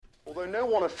Although no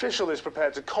one official is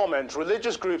prepared to comment,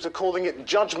 religious groups are calling it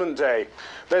Judgment Day.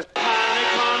 There's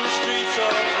panic on the streets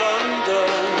of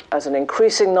London as an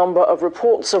increasing number of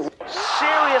reports of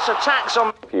serious attacks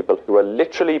on people who are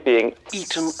literally being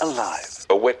eaten alive.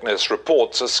 A witness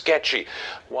reports are sketchy.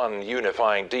 One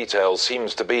unifying detail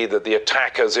seems to be that the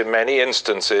attackers in many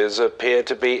instances appear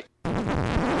to be... Okay,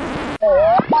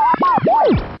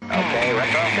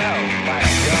 retro go. Fire,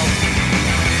 go.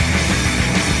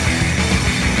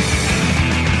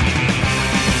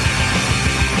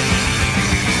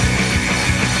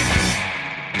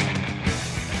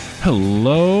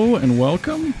 Hello and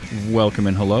welcome. Welcome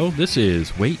and hello. This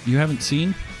is Wait, You Haven't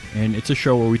Seen? And it's a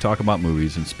show where we talk about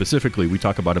movies, and specifically we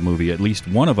talk about a movie at least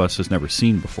one of us has never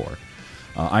seen before.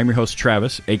 I'm your host,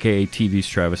 Travis, a.k.a. TV's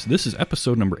Travis. This is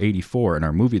episode number 84, and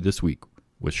our movie this week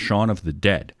was Shaun of the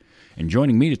Dead. And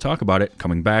joining me to talk about it,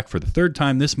 coming back for the third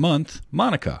time this month,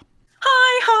 Monica.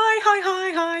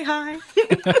 Hi.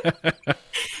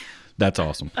 That's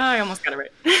awesome. I almost got it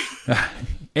right.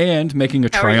 And making a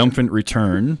triumphant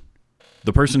return,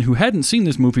 the person who hadn't seen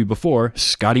this movie before,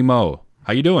 Scotty Moe.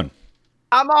 How you doing?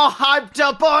 I'm all hyped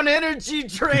up on energy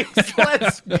drinks.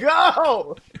 Let's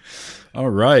go. All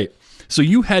right. So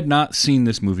you had not seen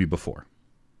this movie before.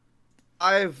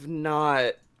 I've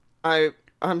not.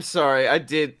 I'm sorry. I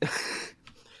did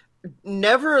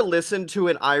never listen to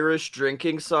an Irish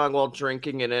drinking song while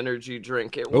drinking an energy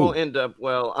drink. It won't end up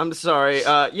well. I'm sorry.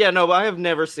 But I have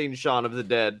never seen Shaun of the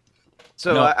Dead.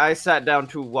 So no. I sat down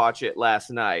to watch it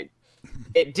last night.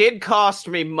 It did cost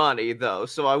me money, though,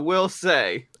 so I will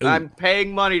say I'm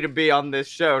paying money to be on this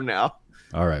show now.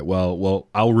 All right, well,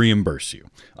 I'll reimburse you.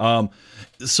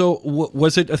 So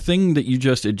was it a thing that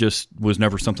it just was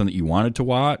never something that you wanted to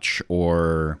watch,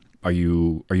 or are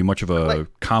you much of a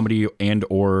comedy and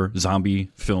or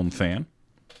zombie film fan?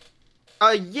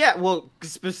 Yeah, well,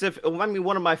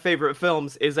 one of my favorite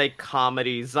films is a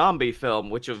comedy zombie film,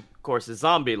 which of course is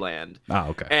Zombieland. Ah,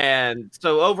 okay. And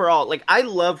so overall, I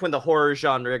love when the horror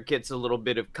genre gets a little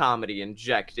bit of comedy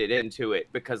injected into it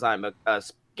because I'm a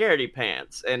scaredy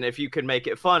pants. And if you can make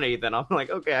it funny, then I'm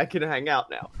like, okay, I can hang out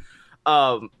now.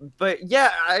 But yeah,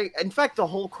 in fact, the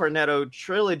whole Cornetto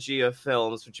trilogy of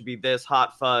films, which would be this,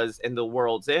 Hot Fuzz, and The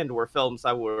World's End, were films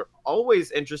I were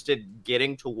always interested in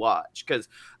getting to watch because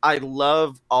I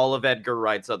love all of Edgar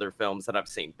Wright's other films that I've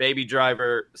seen. Baby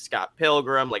Driver, Scott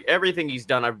Pilgrim, everything he's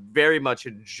done, I very much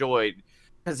enjoyed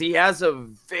because he has a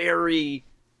very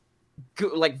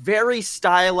good, very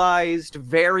stylized,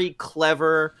 very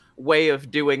clever way of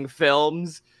doing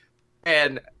films.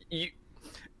 And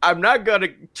I'm not going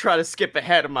to try to skip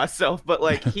ahead of myself,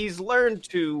 but he's learned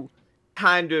to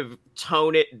kind of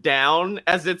tone it down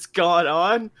as it's gone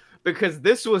on because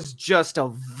this was just a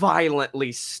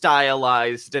violently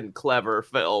stylized and clever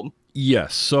film.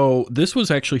 Yes. So this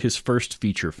was actually his first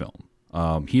feature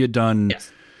film. He had done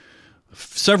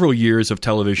several years of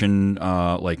television,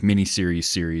 miniseries,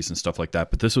 series and stuff like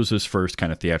that. But this was his first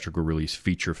kind of theatrical release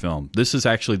feature film. This is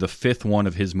actually the fifth one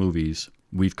of his movies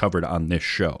we've covered on this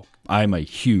show. I'm a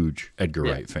huge Edgar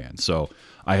Wright fan, so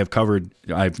I've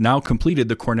now completed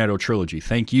the Cornetto trilogy.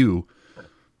 Thank you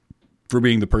for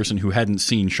being the person who hadn't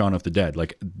seen Shaun of the Dead.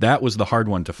 That was the hard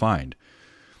one to find.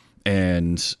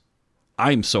 And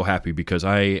I'm so happy because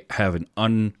I have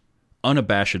an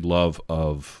unabashed love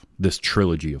of this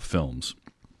trilogy of films.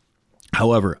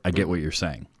 However, I get what you're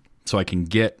saying. So I can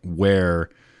get where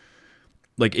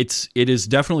it is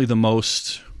definitely the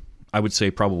most, I would say,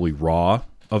 probably raw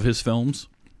of his films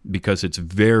because it's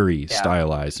very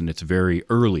stylized and it's very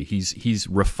early. He's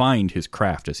refined his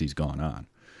craft as he's gone on.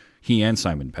 He and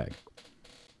Simon Pegg.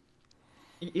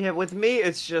 Yeah, with me,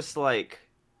 it's just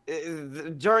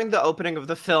during the opening of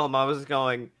the film, I was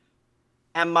going,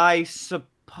 am I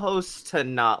supposed to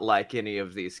not like any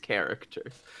of these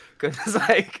characters? Because,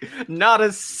 not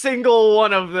a single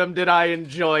one of them did I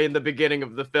enjoy in the beginning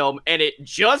of the film, and it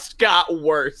just got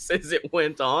worse as it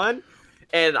went on.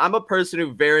 And I'm a person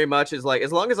who very much is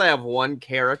as long as I have one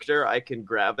character I can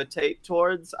gravitate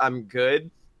towards, I'm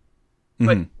good.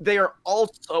 But they are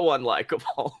all so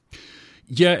unlikable.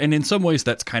 Yeah, and in some ways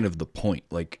that's kind of the point.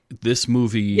 This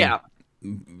movie,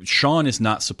 Shaun is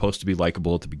not supposed to be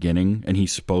likable at the beginning, and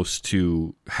he's supposed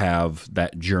to have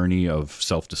that journey of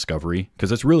self-discovery.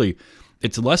 Because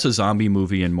it's less a zombie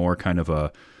movie and more kind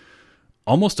of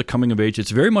almost a coming of age.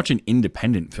 It's very much an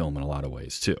independent film in a lot of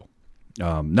ways, too.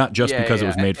 Not just because it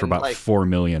was made for about £4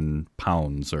 million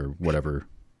or whatever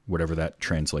that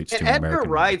translates to in American. Edgar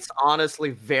Wright's honestly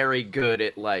very good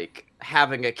at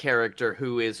having a character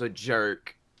who is a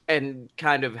jerk and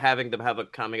kind of having them have a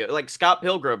coming out. Like Scott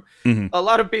Pilgrim. Mm-hmm. A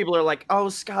lot of people are like, oh,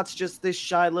 Scott's just this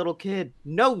shy little kid.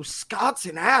 No, Scott's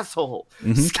an asshole.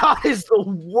 Mm-hmm. Scott is the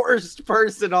worst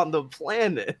person on the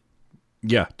planet.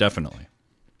 Yeah, definitely.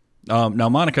 Now,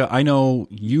 Monica, I know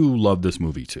you love this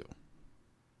movie too.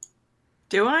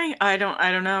 Do I? I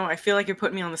don't know. I feel like you're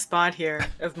putting me on the spot here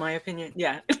of my opinion.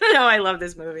 Yeah. No, I love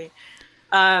this movie.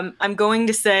 I'm going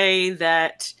to say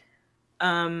that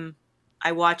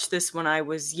I watched this when I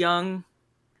was young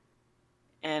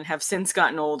and have since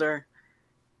gotten older.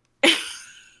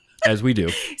 As we do.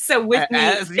 So with me,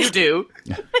 as you do.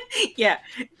 Yeah,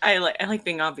 I like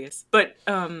being obvious. But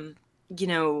you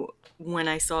know, when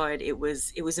I saw it, it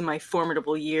was in my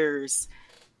formidable years,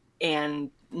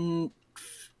 and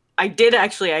I did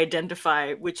actually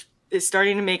identify, which is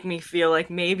starting to make me feel like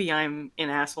maybe I'm an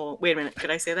asshole. Wait a minute,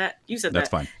 could I say that? You said That's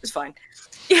that. fine. It's fine.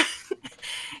 Yeah.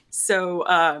 So,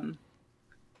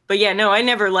 but yeah, no, I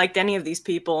never liked any of these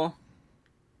people.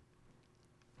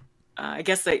 I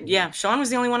guess that, yeah, Sean was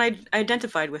the only one I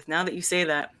identified with. Now that you say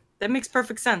that, that makes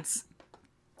perfect sense.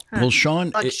 Huh. Well,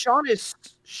 Sean,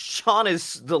 Sean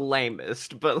is the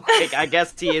lamest, but like I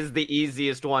guess he is the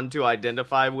easiest one to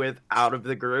identify with out of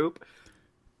the group.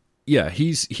 yeah,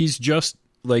 he's just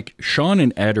like Sean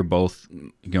and Ed are both,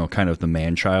 kind of the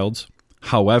man-childs.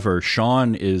 However,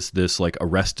 Sean is this like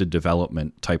Arrested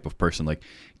Development type of person. Like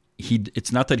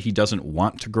it's not that he doesn't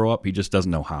want to grow up, he just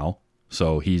doesn't know how.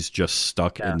 So he's just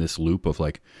stuck in this loop of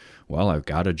like, well, I've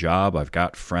got a job, I've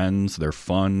got friends, they're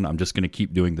fun, I'm just going to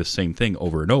keep doing the same thing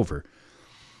over and over.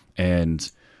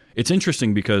 And it's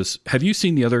interesting because have you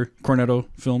seen the other Cornetto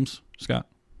films, Scott?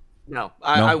 No,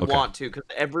 I Okay. want to, because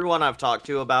everyone I've talked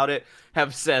to about it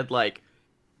have said like,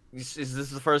 is this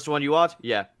the first one you watch?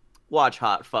 Yeah. Watch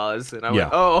Hot Fuzz. And I went,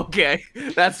 oh, okay.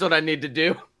 That's what I need to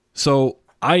do. So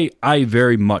I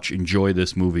very much enjoy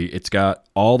this movie. It's got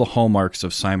all the hallmarks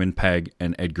of Simon Pegg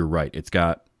and Edgar Wright. It's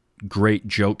got great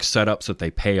joke setups that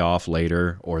they pay off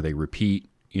later or they repeat,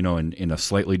 in a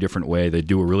slightly different way. They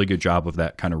do a really good job of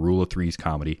that kind of rule of threes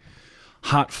comedy.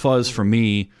 Hot Fuzz for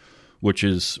me, which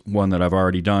is one that I've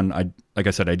already done. Like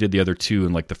I said, I did the other two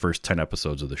in like the first 10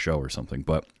 episodes of the show or something.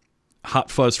 But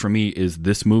Hot Fuzz for me is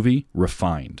this movie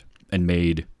refined and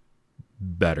made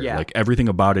better. Yeah. Like everything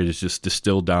about it is just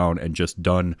distilled down and just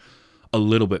done a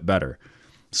little bit better.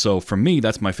 So for me,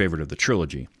 that's my favorite of the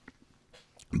trilogy.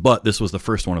 But this was the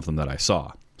first one of them that I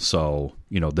saw. So,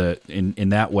 in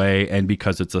that way, and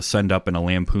because it's a send up and a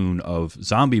lampoon of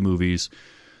zombie movies,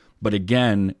 but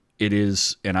again, it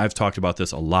is, and I've talked about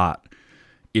this a lot,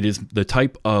 it is the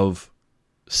type of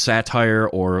satire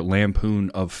or lampoon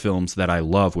of films that I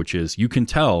love, which is you can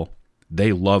tell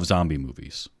they love zombie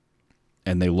movies.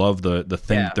 And they love the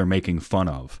thing that they're making fun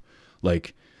of.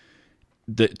 Like,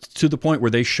 to the point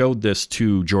where they showed this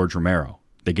to George Romero.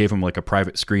 They gave him like a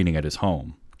private screening at his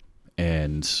home.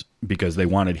 And because they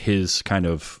wanted his kind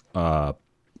of,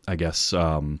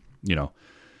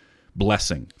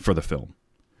 blessing for the film.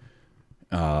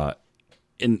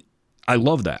 And I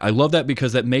love that. I love that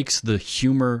because that makes the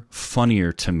humor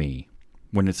funnier to me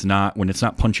when it's not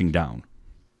punching down.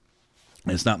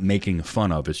 And it's not making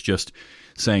fun of. It's just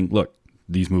saying, look,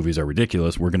 these movies are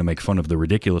ridiculous. We're going to make fun of the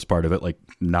ridiculous part of it, like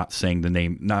not saying the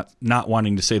name, not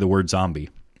wanting to say the word zombie.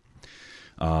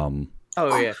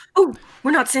 Oh, yeah. Oh,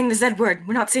 we're not saying the Z word.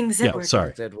 We're not saying the Z word.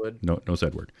 Sorry. Zedwood. No Z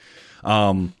word.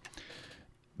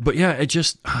 But yeah, it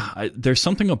just, there's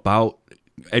something about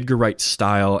Edgar Wright's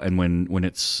style, and when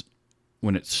it's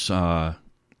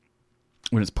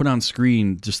put on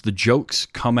screen, just the jokes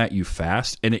come at you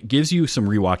fast, and it gives you some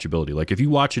rewatchability. Like if you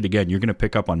watch it again, you're going to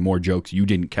pick up on more jokes you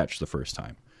didn't catch the first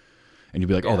time, and you'll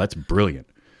be like, "Oh, that's brilliant."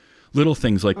 Little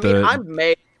things like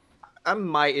I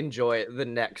might enjoy it the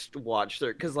next watch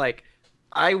through, because like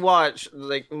I watch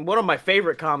like one of my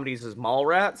favorite comedies is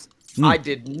Mallrats. I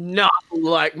did not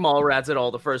like Mallrats at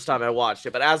all the first time I watched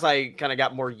it, but as I kind of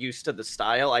got more used to the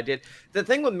style, I did. The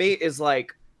thing with me is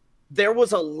like, there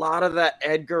was a lot of that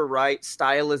Edgar Wright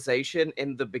stylization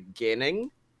in the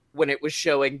beginning when it was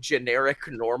showing generic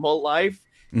normal life.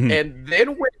 Mm-hmm. And then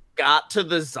when it got to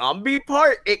the zombie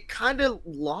part, it kind of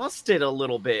lost it a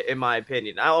little bit, in my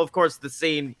opinion. Now, of course, the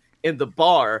scene in the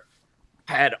bar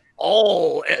had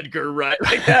all Edgar Wright.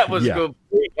 Like, that was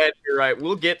complete Edgar Wright.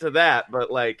 We'll get to that.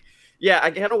 But, like, yeah,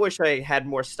 I kind of wish I had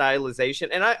more stylization.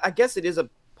 And I guess it is a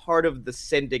part of the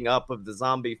sending up of the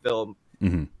zombie film.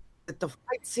 Mm-hmm. The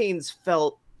fight scenes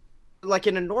felt like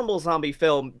in a normal zombie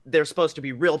film, they're supposed to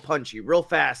be real punchy, real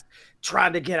fast,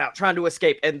 trying to get out, trying to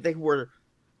escape. And they were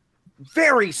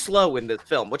very slow in this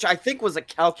film, which I think was a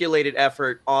calculated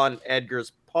effort on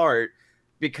Edgar's part,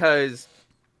 because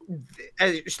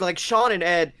like Sean and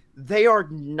Ed, they are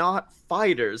not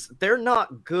fighters. They're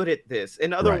not good at this.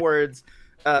 In other words,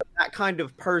 that kind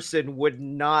of person would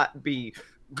not be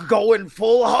going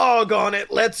full hog on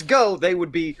it. Let's go. They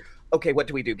would be, okay, what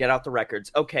do we do? Get out the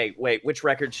records. Okay, wait, which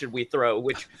record should we throw?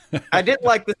 Which I didn't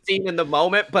like the scene in the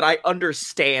moment, but I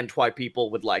understand why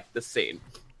people would like the scene.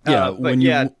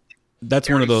 Yeah, that's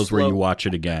one of those where you watch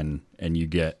it again and you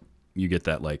get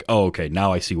that like, oh, okay,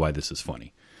 now I see why this is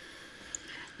funny.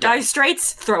 Dire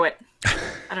Straits, throw it.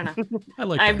 I don't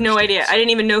know. I have no idea. I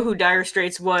didn't even know who Dire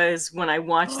Straits was when I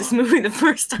watched this movie the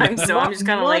first time, so I'm just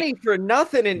kind of like... money for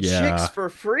nothing and chicks for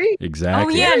free?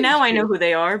 Exactly. Oh, yeah, now I know who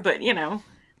they are, but, you know,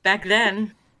 back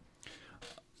then,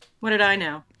 what did I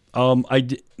know?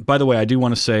 By the way, I do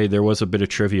want to say there was a bit of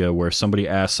trivia where somebody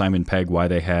asked Simon Pegg why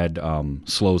they had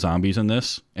slow zombies in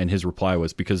this, and his reply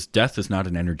was, because death is not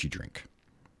an energy drink.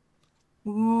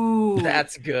 Ooh.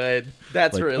 That's good.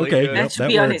 That's like, really okay, good. That should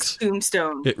be on his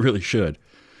tombstone. It really should.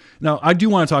 Now, I do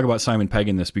want to talk about Simon Pegg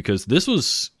in this because this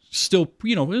was still,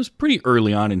 you know, it was pretty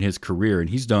early on in his career, and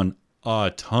he's done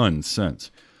a ton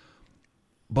since.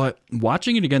 But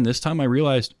watching it again this time, I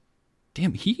realized,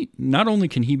 damn, he not only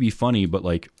can he be funny, but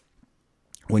like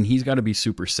when he's got to be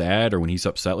super sad or when he's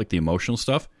upset, like the emotional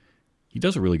stuff, he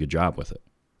does a really good job with it,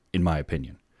 in my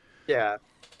opinion. Yeah.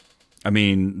 I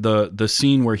mean, the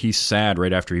scene where he's sad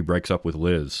right after he breaks up with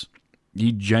Liz,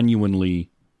 he genuinely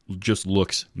just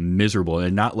looks miserable,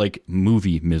 and not like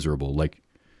movie miserable. Like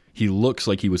he looks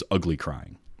like he was ugly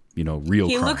crying, you know, real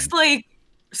crying. He looks like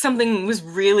something was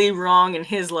really wrong in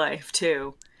his life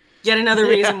too. Yet another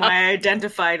reason why I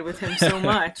identified with him so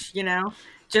much, you know?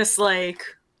 Just like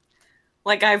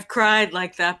I've cried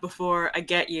like that before. I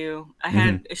get you. I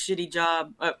had a shitty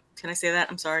job. Can I say that?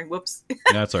 I'm sorry. Whoops.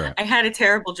 That's all right. I had a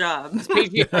terrible job. It's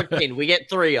PG-13. We get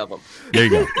 3 of them. There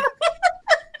you go.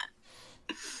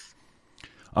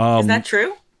 Is that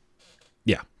true?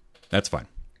 Yeah, that's fine.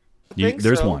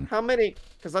 There's so. One. How many?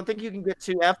 Because I think you can get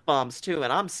 2 F-bombs too,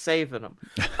 and I'm saving them.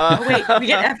 Wait, we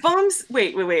get F-bombs?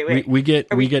 Wait. We get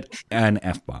an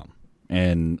F-bomb.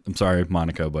 And I'm sorry,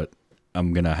 Monica, but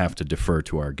I'm going to have to defer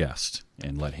to our guest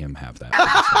and let him have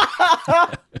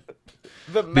that.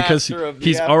 Because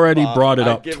he's already brought it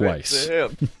up twice.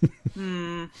 Because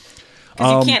you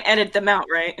can't edit them out,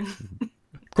 right?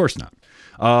 Of course not.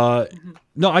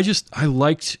 No, I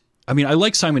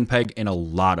like Simon Pegg in a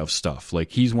lot of stuff.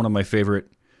 Like he's one of my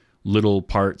favorite little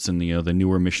parts in the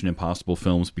newer Mission Impossible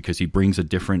films because he brings a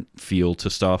different feel to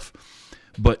stuff.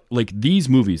 But like these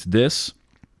movies, this,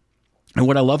 and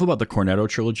what I love about the Cornetto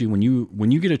trilogy, when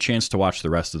you get a chance to watch the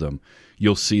rest of them,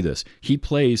 you'll see this. He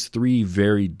plays 3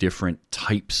 very different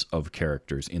types of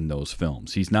characters in those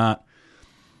films. He's not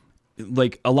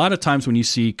like a lot of times when you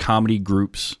see comedy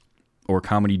groups or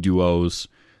comedy duos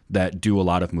that do a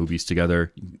lot of movies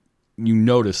together, you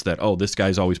notice that, oh, this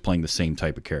guy's always playing the same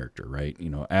type of character, right? You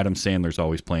know, Adam Sandler's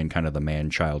always playing kind of the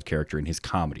man-child character in his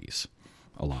comedies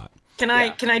a lot. Can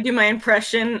I do my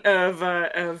impression of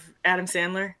Adam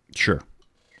Sandler? Sure.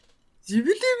 Okay,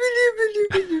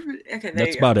 there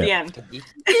that's you go. About it. The end.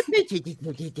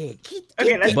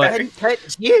 Okay, that's better.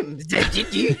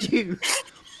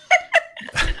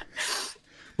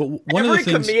 But one Every of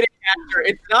the things, comedic actor,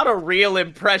 it's not a real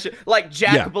impression. Like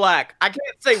Jack Black, I can't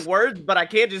say words, but I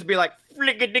can't just be like.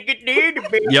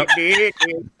 Yep.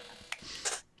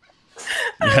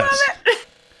 Yes.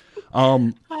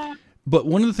 But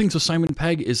one of the things with Simon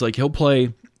Pegg is like he'll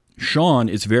play. Sean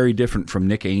is very different from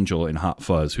Nick Angel in Hot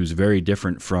Fuzz, who's very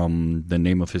different from the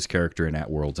name of his character in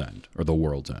At World's End, or The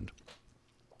World's End.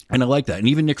 And I like that. And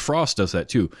even Nick Frost does that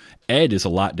too. Ed is a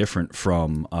lot different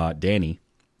from Danny,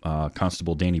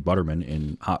 Constable Danny Butterman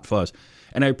in Hot Fuzz.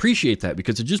 And I appreciate that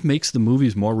because it just makes the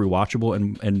movies more rewatchable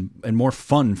and more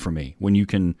fun for me when you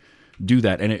can do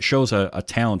that. And it shows a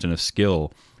talent and a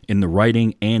skill in the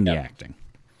writing and the acting.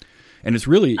 And it's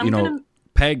really,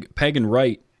 Pegg and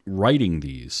Wright writing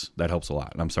these, that helps a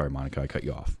lot. And I'm sorry, Monica, I cut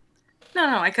you off.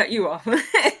 No, I cut you off.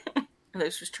 I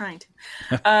was just trying to.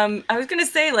 I was going to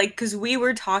say, like, because we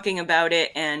were talking about it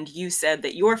and you said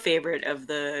that your favorite of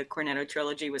the Cornetto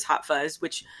trilogy was Hot Fuzz,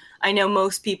 which I know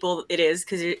most people it is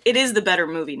because it is the better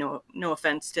movie. No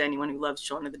offense to anyone who loves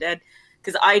Shaun of the Dead,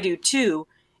 because I do too.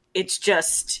 It's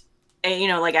just,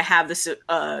 like I have this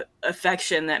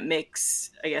affection that makes,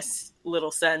 I guess,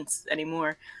 little sense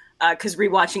anymore. Because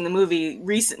rewatching the movie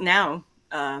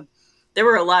there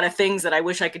were a lot of things that I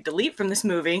wish I could delete from this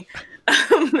movie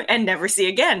and never see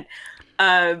again.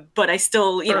 But I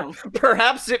still,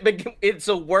 Perhaps it's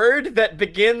a word that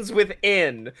begins with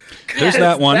N. There's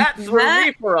that one. That threw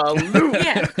me for a loop.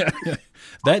 Yeah.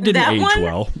 That didn't age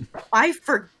well. I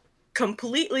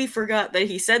completely forgot that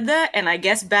he said that. And I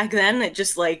guess back then it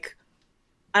just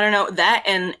I don't know, that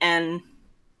and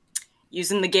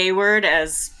using the gay word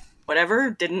as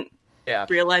whatever, didn't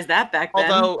realize that back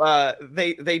then. Although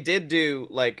they did do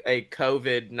like a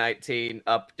COVID-19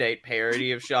 update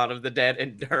parody of Shaun of the Dead,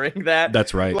 and during that,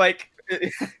 that's right. Like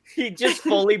he just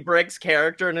fully breaks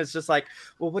character, and it's just like,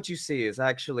 well, what you see is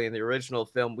actually in the original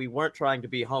film, we weren't trying to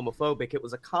be homophobic. It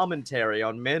was a commentary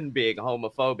on men being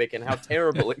homophobic and how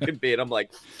terrible it could be. And I'm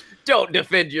like, don't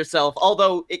defend yourself.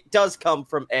 Although it does come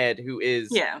from Ed, who is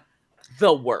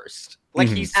the worst. Like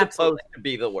he's supposed to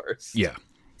be the worst. Yeah.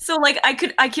 So like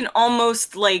I can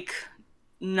almost like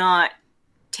not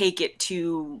take it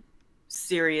too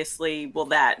seriously. Well,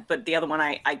 that, but the other one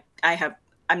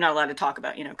I'm not allowed to talk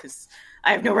about, because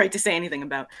I have no right to say anything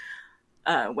about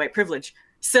white privilege.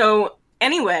 So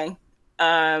anyway,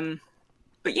 but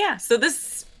yeah, so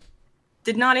this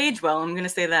did not age well. I'm going to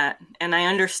say that. And I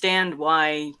understand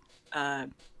why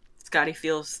Scotty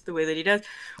feels the way that he does,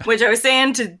 which I was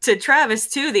saying to Travis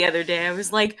too the other day. I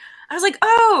was like,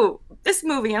 oh, this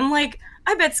movie. I'm like,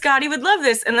 I bet Scotty would love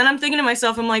this. And then I'm thinking to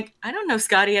myself, I'm like, I don't know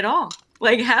Scotty at all.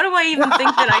 Like, how do I even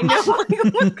think that I know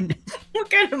what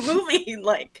kind of movie?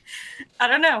 Like, I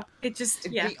don't know. It just,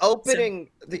 The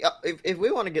opening, if we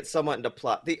want to get somewhat into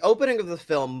plot, the opening of the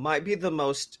film might be the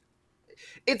most.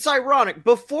 It's ironic.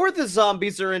 Before the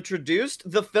zombies are introduced,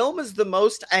 the film is the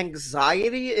most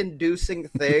anxiety-inducing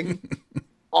thing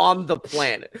on the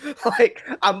planet. Like,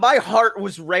 my heart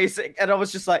was racing, and I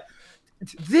was just like,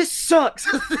 "This sucks.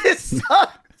 This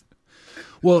sucks."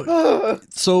 Well,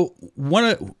 so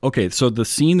so the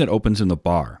scene that opens in the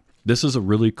bar, this is a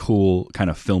really cool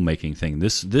kind of filmmaking thing.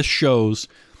 This shows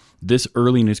this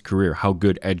early in his career how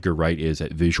good Edgar Wright is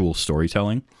at visual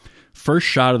storytelling. First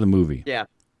shot of the movie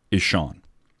is Shaun.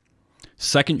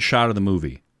 Second shot of the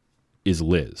movie is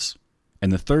Liz.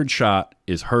 And the third shot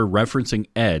is her referencing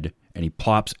Ed, and he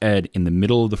plops Ed in the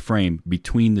middle of the frame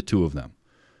between the two of them.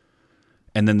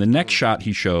 And then the next shot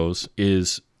he shows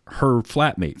is her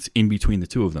flatmates in between the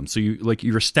two of them. So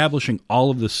you're establishing all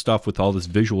of this stuff with all this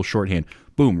visual shorthand.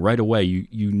 Boom, right away.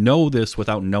 You know this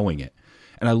without knowing it.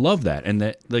 And I love that.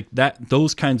 And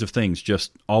those kinds of things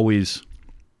just always,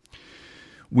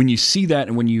 when you see that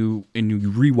and when you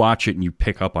rewatch it and you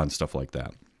pick up on stuff like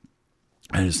that.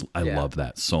 I love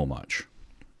that so much.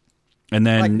 And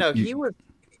then he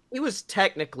was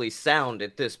technically sound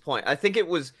at this point. I think it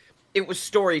was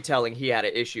storytelling he had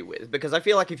an issue with, because I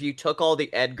feel like if you took all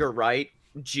the Edgar Wright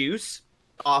juice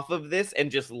off of this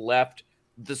and just left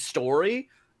the story,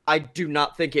 I do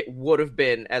not think it would have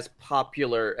been as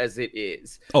popular as it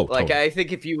is. Oh, totally. I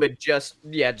think if you had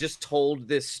just told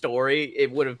this story,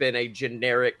 it would have been a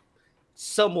generic,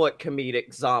 somewhat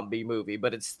comedic zombie movie.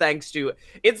 But it's thanks to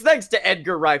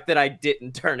Edgar Wright that I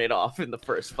didn't turn it off in the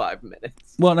first 5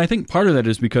 minutes. Well, and I think part of that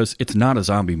is because it's not a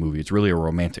zombie movie. It's really a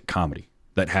romantic comedy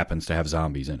that happens to have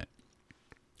zombies in it.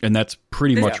 And that's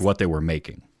pretty much what they were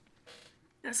making.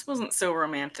 This wasn't so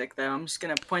romantic, though. I'm just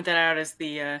going to point that out as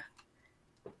the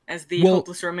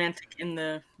hopeless romantic in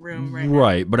the room right now.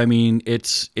 Right, but I mean,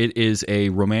 it is a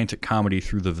romantic comedy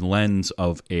through the lens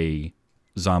of a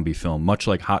zombie film, much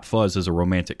like Hot Fuzz is a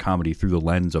romantic comedy through the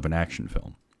lens of an action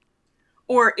film.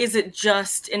 Or is it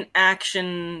just an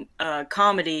action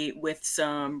comedy with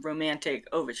some romantic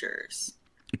overtures?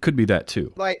 It could be that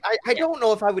too. Like, I don't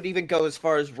know if I would even go as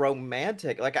far as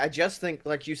romantic. Like, I just think,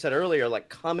 like you said earlier, like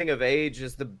coming of age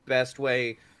is the best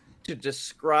way to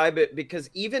describe it, because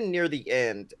even near the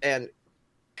end, and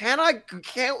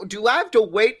do I have to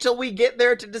wait till we get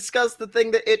there to discuss the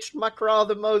thing that itched my craw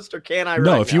the most, or can I?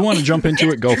 No, if you want to jump into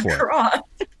it, go for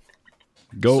it.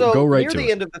 Go right to it. Near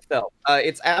the end of the film,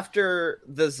 it's after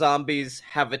the zombies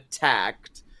have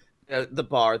attacked the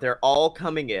bar. They're all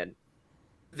coming in.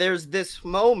 There's this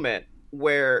moment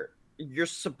where you're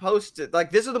supposed to,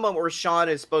 like, this is the moment where Shaun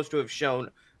is supposed to have shown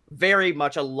very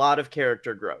much a lot of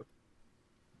character growth.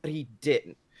 But he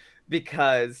didn't,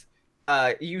 because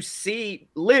you see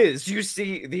Liz, you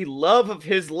see the love of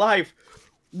his life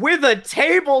with a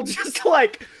table just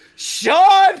like,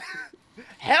 Shaun,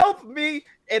 help me.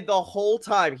 And the whole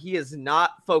time he is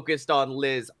not focused on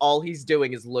Liz. All he's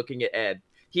doing is looking at Ed.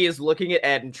 He is looking at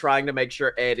Ed and trying to make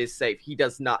sure Ed is safe. He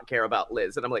does not care about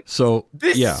Liz. And I'm like,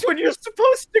 this is when you're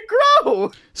supposed to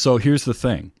grow. So here's the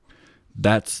thing.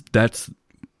 That's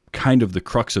kind of the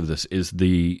crux of this, is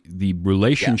the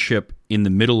relationship in the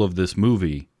middle of this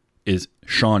movie is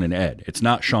Shaun and Ed. It's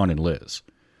not Shaun and Liz.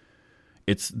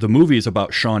 The movie is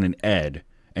about Shaun and Ed,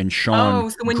 and Shaun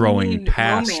growing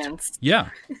past. Romance. Yeah.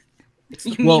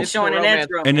 You need Shaun and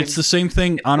Ed's romance. And it's the same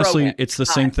thing. Honestly, it's the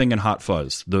same thing in Hot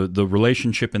Fuzz. The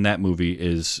relationship in that movie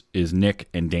is Nick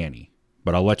and Danny.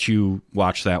 but I'll let you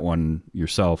watch that one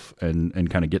yourself and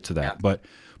kind of get to that. Yeah.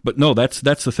 But no, that's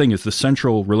the thing, is the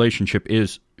central relationship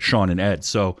is Sean and Ed.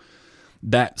 So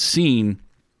that scene,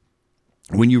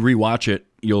 when you rewatch it,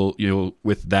 you'll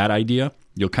with that idea,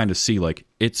 you'll kind of see like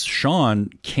it's Sean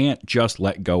can't just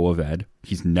let go of Ed.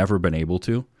 He's never been able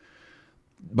to,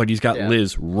 but he's got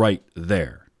Liz right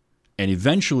there. And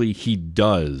eventually he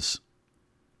does,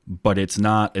 but it's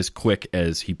not as quick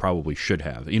as he probably should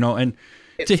have, and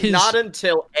it's not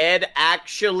until Ed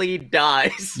actually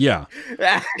dies. Yeah.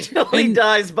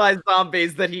 Dies by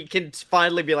zombies that he can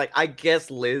finally be like, I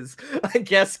guess Liz, I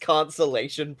guess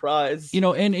consolation prize.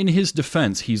 And in his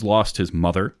defense, he's lost his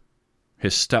mother,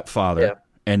 his stepfather,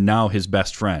 and now his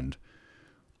best friend,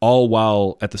 all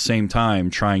while at the same time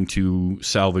trying to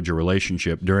salvage a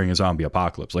relationship during a zombie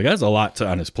apocalypse. Like, that's a lot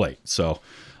on his plate. So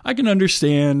I can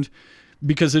understand,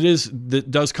 because that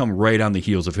does come right on the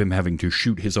heels of him having to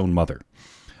shoot his own mother.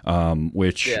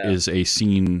 Which is a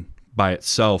scene by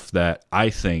itself that I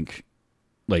think,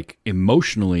 like,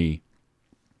 emotionally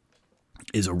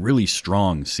is a really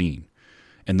strong scene.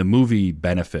 And the movie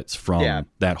benefits from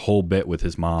that whole bit with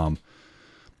his mom,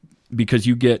 because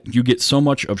you get so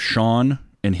much of Sean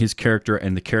and his character,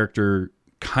 and the character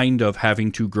kind of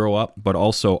having to grow up, but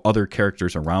also other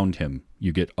characters around him.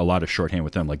 You get a lot of shorthand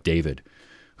with them, like David,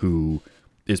 who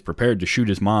is prepared to shoot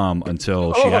his mom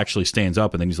until she actually stands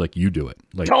up, and then he's like, you do it.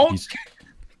 Like,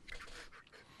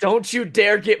 don't you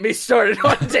dare get me started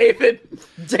on David.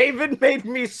 David made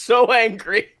me so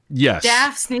angry. Yes.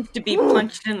 Daphs needs to be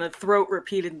punched in the throat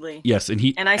repeatedly. Yes, and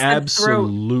I said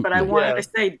absolutely throat, but I wanted to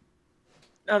say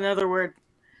another word.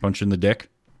 Punch in the dick?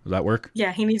 Does that work?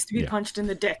 Yeah, he needs to be punched in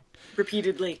the dick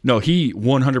repeatedly. No, he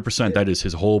 100%, that is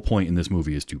his whole point in this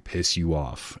movie, is to piss you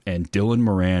off. And Dylan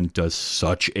Moran does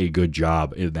such a good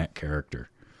job in that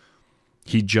character.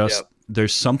 He just,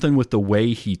 there's something with the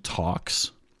way he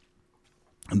talks,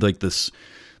 like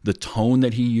the tone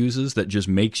that he uses, that just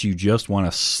makes you just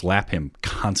want to slap him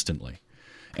constantly.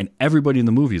 And everybody in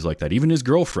the movie is like that. Even his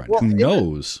girlfriend, who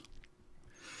knows,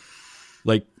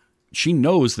 like, she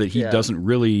knows that he doesn't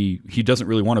really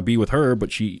want to be with her,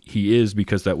 but he is,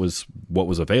 because that was what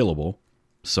was available.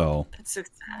 So that's so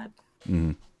sad.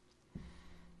 Mm-hmm.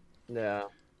 Yeah.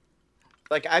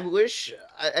 Like, I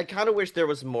kind of wish there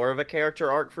was more of a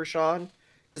character arc for Sean,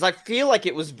 because I feel like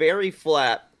it was very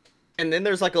flat. And then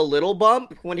there's like a little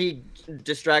bump when he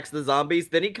distracts the zombies.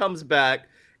 Then he comes back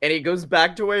and he goes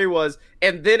back to where he was.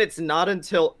 And then it's not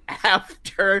until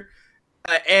after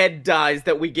Ed dies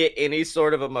that we get any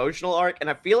sort of emotional arc. And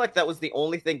I feel like that was the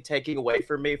only thing taking away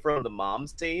from me from the mom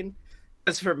scene.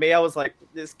 Because for me, I was like,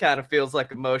 this kind of feels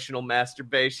like emotional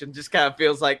masturbation. Just kind of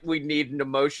feels like we need an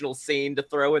emotional scene to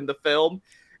throw in the film.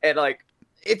 And like,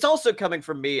 it's also coming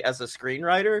from me as a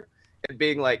screenwriter and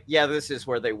being like, yeah, this is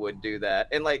where they would do that.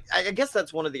 And like, I guess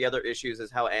that's one of the other issues,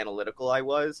 is how analytical I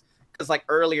was. Because like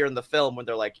earlier in the film, when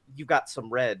they're like, you got some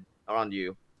red on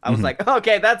you, I was like,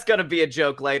 okay, that's going to be a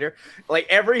joke later. Like,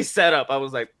 every setup, I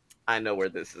was like, I know where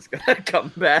this is going to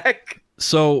come back.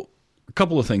 So a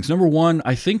couple of things. Number one,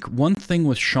 I think one thing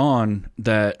with Sean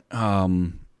that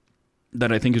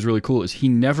that I think is really cool is he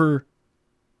never,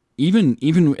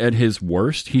 even at his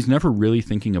worst, he's never really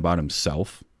thinking about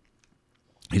himself.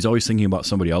 He's always thinking about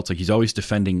somebody else. Like, he's always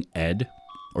defending Ed,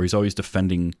 or he's always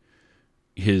defending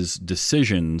his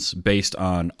decisions based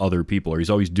on other people, or he's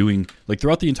always doing, like,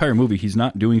 throughout the entire movie, he's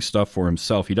not doing stuff for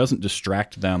himself. He doesn't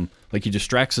distract them. Like, he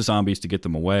distracts the zombies to get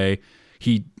them away.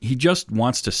 He just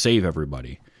wants to save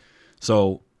everybody.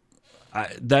 So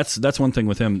that's one thing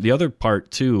with him. The other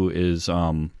part too is,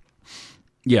 I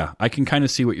can kind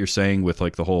of see what you're saying with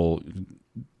like the whole.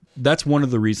 That's one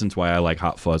of the reasons why I like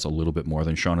Hot Fuzz a little bit more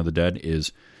than Shaun of the Dead,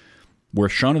 is where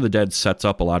Shaun of the Dead sets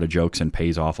up a lot of jokes and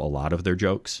pays off a lot of their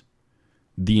jokes.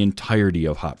 The entirety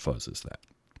of Hot Fuzz is that.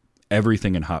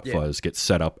 Everything in Hot Fuzz gets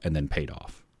set up and then paid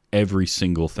off. Every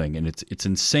single thing, and it's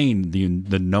insane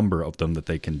the number of them that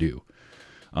they can do.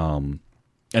 And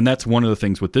that's one of the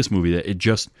things with this movie, that it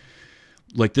just,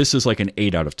 like, this is like an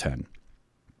 8 out of 10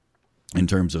 in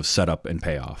terms of setup and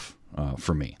payoff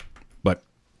for me. But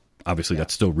obviously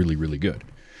that's still really, really good.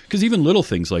 Because even little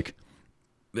things like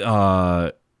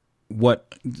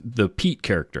what the Pete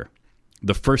character,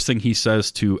 the first thing he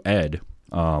says to Ed,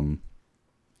 and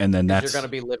then that's... You're going to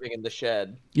be living in the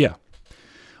shed. Yeah.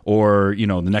 Or,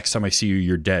 the next time I see you,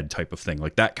 you're dead type of thing.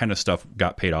 Like, that kind of stuff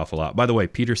got paid off a lot. By the way,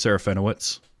 Peter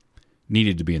Serafinowicz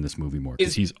needed to be in this movie more,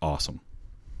 because he's awesome.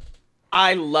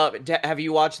 I love it. Have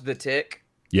you watched The Tick?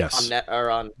 Yes.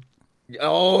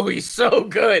 Oh, he's so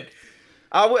good.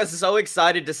 I was so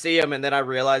excited to see him, and then I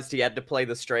realized he had to play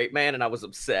the straight man, and I was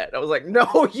upset. I was like,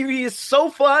 no, he is so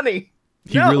funny.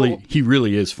 He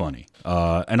really is funny.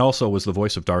 And also was the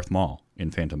voice of Darth Maul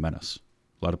in Phantom Menace.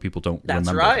 A lot of people don't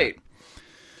remember. That's right.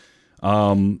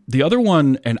 The other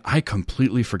one, and I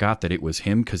completely forgot that it was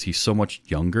him because he's so much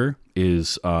younger,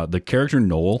 is the character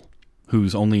Noel,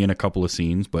 who's only in a couple of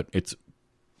scenes, but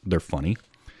they're funny.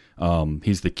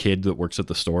 He's the kid that works at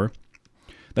the store.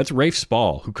 That's Rafe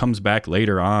Spall, who comes back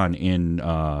later on in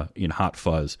Hot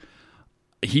Fuzz.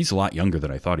 He's a lot younger than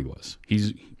I thought he was.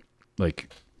 He's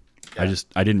like, yeah.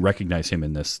 I didn't recognize him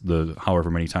in this, the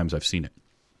however many times I've seen it.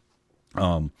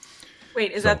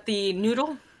 Wait, is that the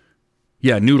Noodle?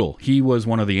 Yeah, Noodle. He was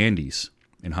one of the Andys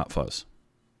in Hot Fuzz.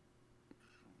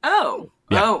 Oh.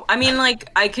 Yeah. Oh, I mean, like,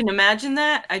 I can imagine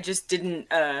that. I just didn't...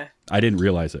 I didn't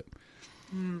realize it.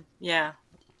 Yeah.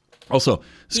 Also,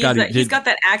 Scotty... He's got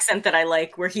that accent that I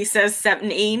like, where he says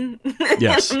 17.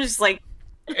 Yes. I'm just like,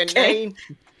 okay.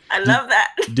 I love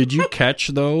that. Did you catch,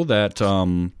 though, that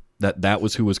that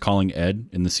was who was calling Ed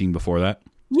in the scene before that?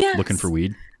 Yes. Looking for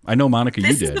weed? I know, Monica, you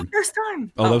did. This is the first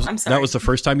time. Oh, I'm sorry. That was the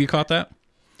first time you caught that?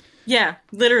 Yeah,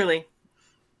 literally.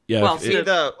 Yeah. Well, he's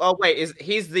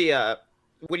the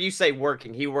when you say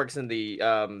working, he works in the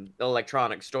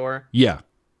electronics store. Yeah.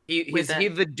 Is he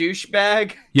the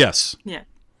douchebag? Yes. Yeah.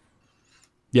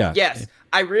 Yeah. Yes.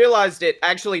 I realized it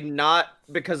actually not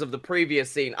because of the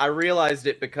previous scene. I realized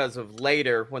it because of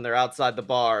later when they're outside the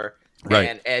bar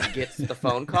and Ed gets the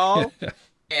phone call.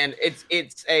 And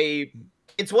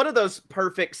it's one of those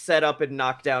perfect setup and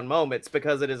knockdown moments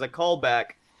because it is a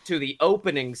callback to the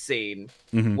opening scene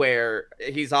where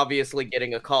he's obviously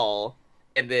getting a call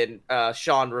and then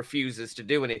Sean refuses to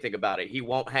do anything about it. He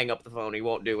won't hang up the phone. He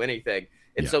won't do anything.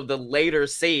 And so the later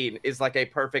scene is like a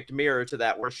perfect mirror to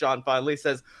that where Sean finally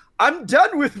says, I'm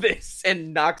done with this,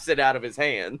 and knocks it out of his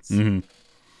hands. Mm-hmm.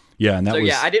 Yeah, and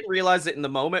I didn't realize it in the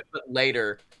moment, but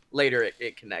later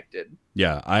it connected.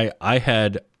 Yeah, I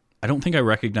don't think I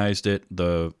recognized it.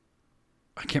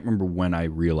 I can't remember when I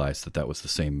realized that was the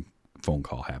same phone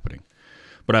call happening.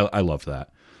 But I love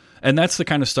that. And that's the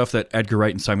kind of stuff that Edgar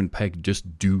Wright and Simon Pegg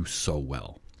just do so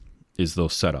well, is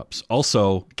those setups.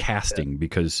 Also, casting,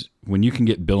 because when you can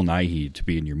get Bill Nighy to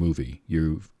be in your movie,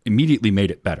 you've immediately made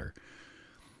it better.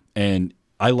 And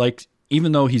I liked,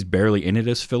 even though he's barely in it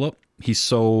as Philip, he's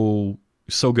so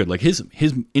good. Like his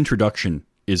introduction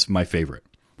is my favorite,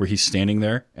 where he's standing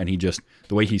there and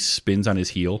the way he spins on his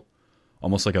heel,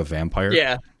 almost like a vampire.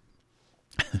 Yeah.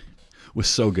 Was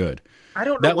so good. I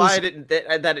don't know why it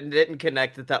didn't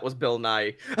connect that was Bill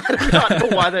Nighy. I do not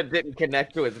know why that didn't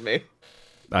connect with me.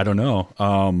 I don't know.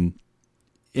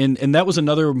 And that was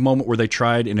another moment where they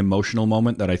tried an emotional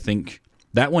moment that I think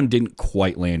that one didn't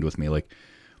quite land with me. Like,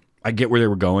 I get where they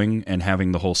were going and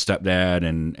having the whole stepdad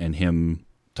and him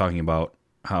talking about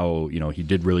how, he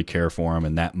did really care for him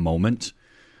in that moment,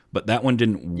 but that one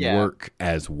didn't work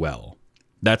as well.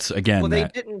 That's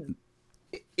again,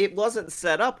 it wasn't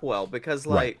set up well because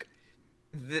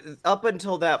up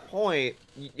until that point,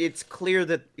 it's clear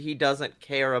that he doesn't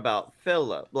care about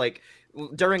Philip. Like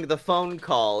during the phone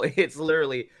call, it's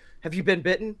literally, have you been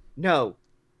bitten? No,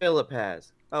 Philip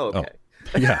has. Oh, okay.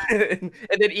 Oh. Yeah. And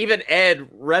then even Ed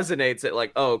resonates it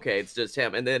like, oh, okay, it's just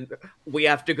him. And then we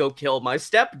have to go kill my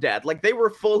stepdad. Like they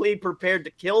were fully prepared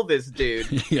to kill this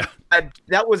dude. Yeah.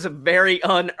 That was a very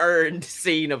unearned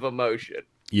scene of emotion.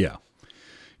 Yeah.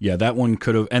 Yeah, that one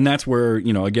could have, and that's where,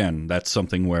 again, that's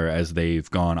something where as they've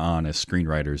gone on as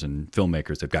screenwriters and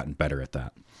filmmakers, they've gotten better at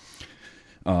that.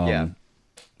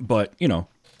 But,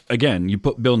 again, you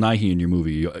put Bill Nighy in your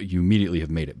movie, you immediately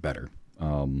have made it better.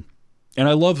 And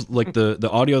I love, like, the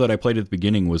audio that I played at the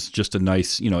beginning was just a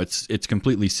nice, it's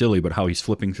completely silly, but how he's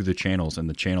flipping through the channels and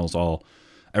the channels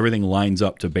everything lines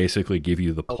up to basically give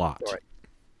you the plot.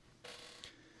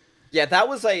 Yeah, that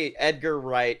was a Edgar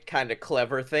Wright kind of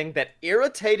clever thing that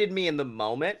irritated me in the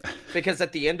moment because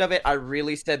at the end of it, I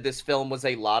really said this film was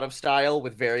a lot of style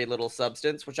with very little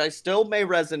substance, which I still may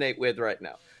resonate with right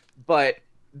now. But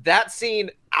that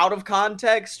scene out of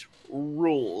context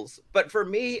rules. But for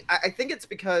me, I think it's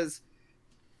because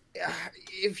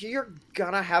if you're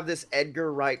gonna have this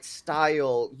Edgar Wright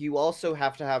style, you also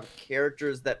have to have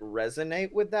characters that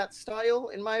resonate with that style,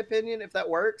 in my opinion, if that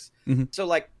works. Mm-hmm. So,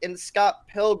 like, in Scott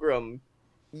Pilgrim,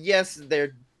 yes,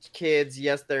 they're kids,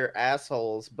 yes, they're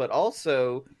assholes, but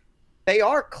also, they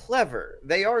are clever.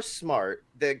 They are smart.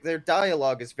 Their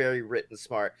dialogue is very written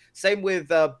smart. Same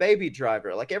with Baby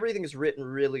Driver. Like, everything is written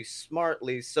really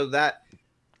smartly so that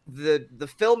the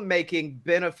filmmaking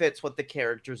benefits what the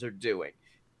characters are doing.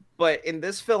 But in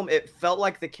this film, it felt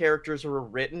like the characters were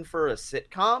written for a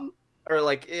sitcom or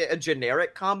like a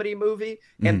generic comedy movie,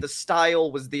 and the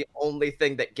style was the only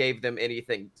thing that gave them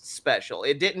anything special.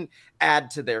 It didn't add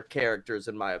to their characters,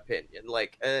 in my opinion.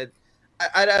 Like, I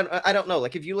don't know.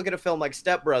 Like, if you look at a film like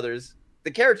Step Brothers,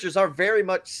 the characters are very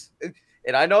much,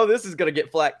 and I know this is gonna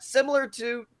get flack, similar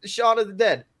to Shaun of the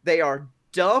Dead. They are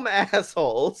dumb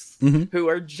assholes who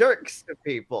are jerks to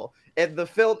people. And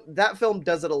that film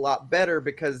does it a lot better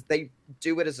because they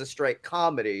do it as a straight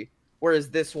comedy, whereas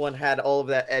this one had all of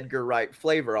that Edgar Wright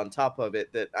flavor on top of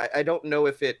it that I don't know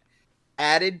if it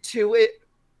added to it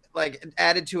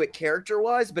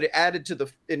character-wise, but it added to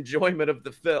the enjoyment of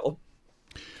the film.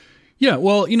 Yeah,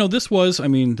 well, this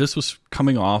was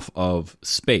coming off of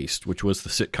Spaced, which was the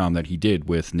sitcom that he did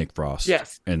with Nick Frost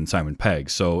and Simon Pegg.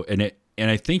 So, and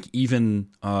I think even,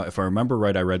 if I remember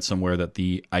right, I read somewhere that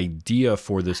the idea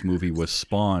for this movie was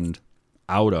spawned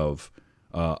out of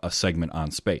a segment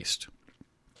on Spaced.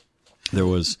 There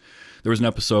was an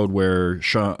episode where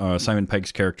Simon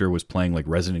Pegg's character was playing like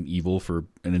Resident Evil for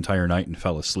an entire night and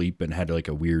fell asleep and had like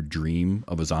a weird dream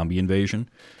of a zombie invasion,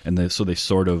 and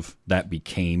that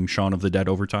became Shaun of the Dead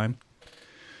over time.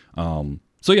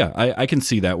 So yeah, I can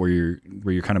see that where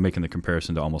you're kind of making the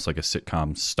comparison to almost like a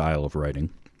sitcom style of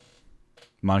writing.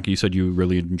 Monica, you said you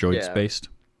really enjoyed Spaced?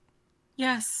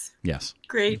 Yes. Yes.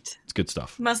 Great. It's good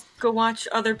stuff. Must go watch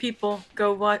other people.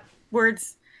 Go watch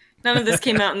Words. None of this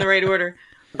came out in the right order.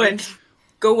 But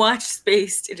go watch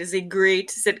Spaced. It is a great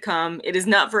sitcom. It is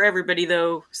not for everybody,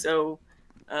 though. So,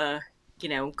 go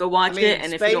watch it.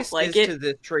 And if you don't like it... To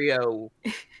the trio...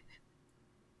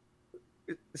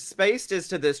 Spaced is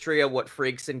to this trio what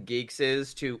Freaks and Geeks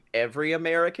is to every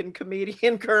American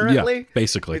comedian currently. Yeah,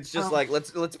 basically. It's just like,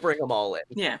 let's bring them all in.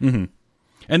 Yeah. Mm-hmm.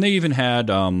 And they even had,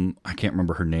 I can't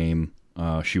remember her name.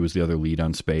 She was the other lead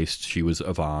on Spaced. She was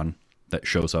Yvonne that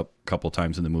shows up a couple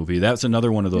times in the movie. That's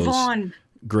another one of those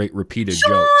great repeated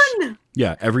jokes.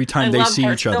 Yeah, every time they see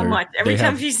each other. So much. Every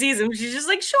time she sees him, she's just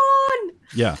like, Sean!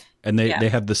 Yeah, and they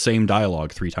have the same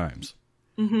dialogue 3 times.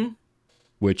 Mm-hmm.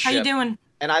 Which, how you doing?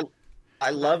 And I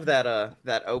love that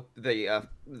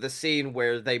the scene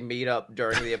where they meet up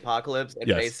during the apocalypse and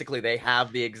basically they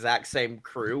have the exact same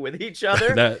crew with each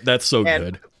other. That's so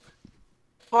good.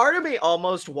 Part of me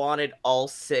almost wanted all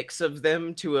 6 of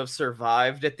them to have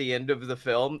survived at the end of the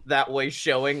film, that way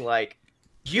showing like,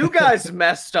 you guys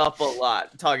messed up a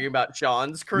lot, talking about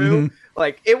Sean's crew. Mm-hmm.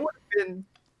 Like, it would have been,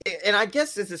 and I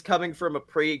guess this is coming from a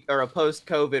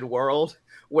post-COVID world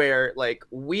where like,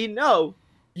 we know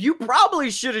you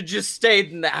probably should have just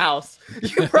stayed in the house.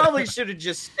 You probably should have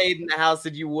just stayed in the house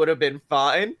and you would have been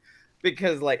fine.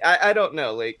 Because, like, I don't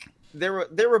know. Like, there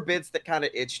were bits that kind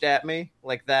of itched at me,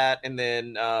 like that. And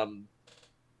then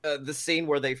the scene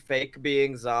where they fake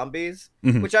being zombies,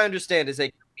 which I understand is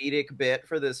a comedic bit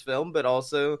for this film. But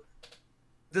also,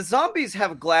 the zombies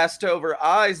have glassed over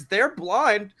eyes. They're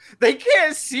blind. They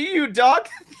can't see you, Doc.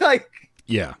 Like,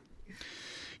 yeah.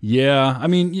 Yeah, I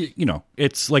mean,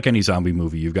 it's like any zombie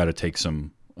movie. You've got to take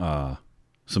some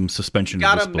suspension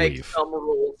of disbelief. Got to make some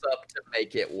rules up to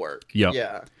make it work. Yep.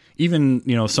 Yeah. Even,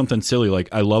 something silly like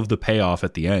I love the payoff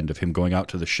at the end of him going out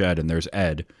to the shed and there's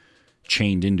Ed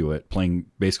chained into it,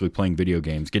 basically playing video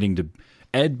games.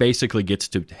 Ed basically gets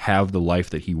to have the life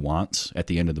that he wants at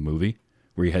the end of the movie,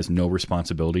 where he has no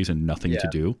responsibilities and nothing to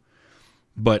do.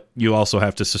 But you also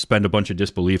have to suspend a bunch of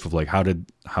disbelief of like how did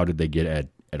they get Ed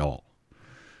at all?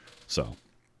 So,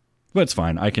 but it's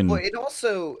fine. I can. Well, it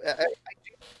also, I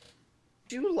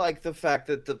do like the fact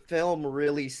that the film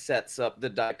really sets up the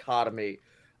dichotomy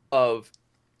of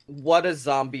what a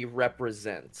zombie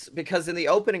represents. Because in the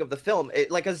opening of the film,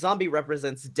 a zombie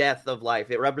represents death of life.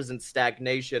 It represents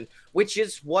stagnation, which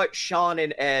is what Sean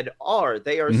and Ed are.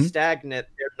 They are stagnant.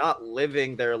 They're not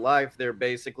living their life. They're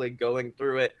basically going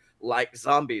through it like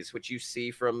zombies, which you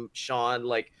see from Sean,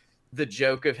 like, the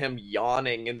joke of him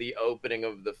yawning in the opening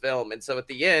of the film. And so at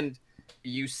the end,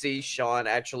 you see Sean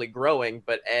actually growing,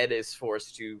 but Ed is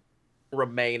forced to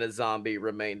remain a zombie,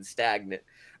 remain stagnant.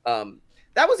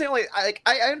 That was the only,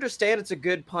 I understand it's a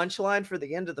good punchline for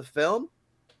the end of the film,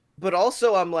 but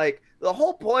also I'm like, the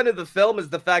whole point of the film is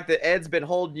the fact that Ed's been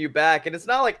holding you back. And it's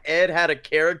not like Ed had a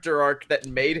character arc that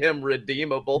made him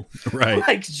redeemable. Right.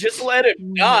 Like, just let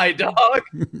him die, dog.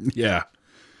 Yeah.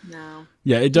 No.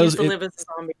 Yeah, it does. Live as a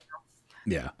zombie.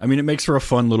 Yeah, I mean, it makes for a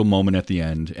fun little moment at the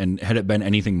end, and had it been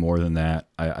anything more than that,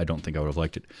 I don't think I would have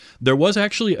liked it. There was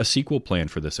actually a sequel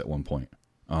planned for this at one point,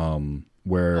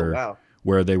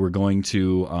 where they were going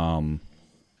to, and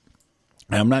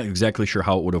I'm not exactly sure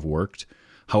how it would have worked.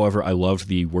 However, I loved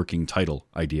the working title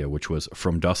idea, which was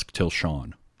From Dusk Till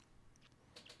Shaun.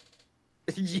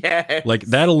 Yes. Like,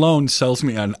 that alone sells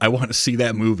me on, I want to see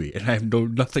that movie, and I have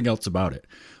nothing else about it.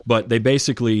 But they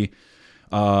basically,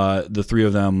 the three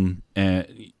of them,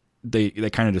 they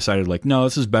kind of decided, like, no,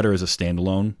 this is better as a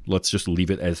standalone. Let's just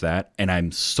leave it as that. And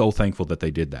I'm so thankful that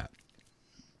they did that,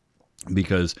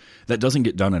 because that doesn't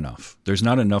get done enough. There's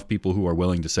not enough people who are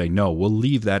willing to say, no, we'll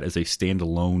leave that as a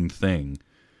standalone thing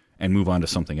and move on to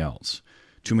something else.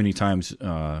 Too many times,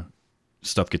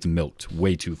 stuff gets milked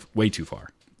way too far,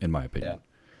 in my opinion. Yeah.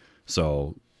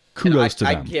 So kudos to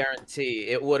them. I guarantee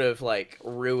it would have like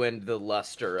ruined the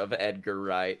luster of Edgar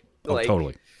Wright. Oh, like,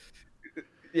 totally.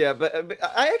 Yeah, but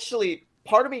I actually,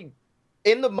 part of me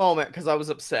in the moment, because I was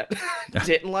upset,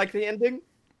 didn't like the ending.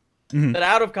 Mm-hmm. But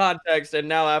out of context, and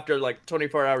now after like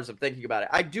 24 hours of thinking about it,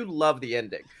 I do love the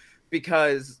ending,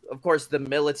 because of course the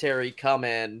military come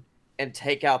in and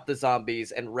take out the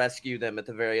zombies and rescue them at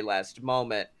the very last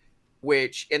moment,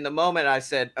 which in the moment I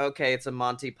said, okay, it's a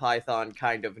Monty Python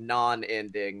kind of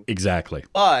non-ending. Exactly.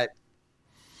 But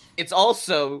it's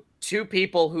also two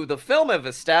people who the film have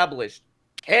established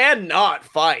cannot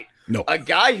fight. No. A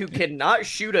guy who cannot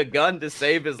shoot a gun to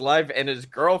save his life, and his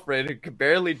girlfriend who can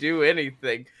barely do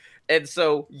anything. And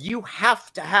so you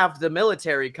have to have the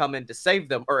military come in to save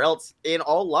them, or else in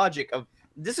all logic of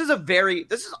this is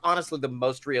honestly the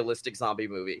most realistic zombie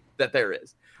movie that there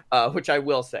is, which I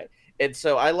will say. And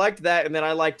so I liked that. And then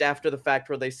I liked after the fact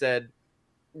where they said,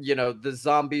 you know, the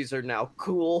zombies are now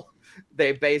cool.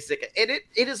 It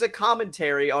is a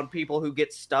commentary on people who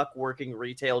get stuck working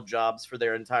retail jobs for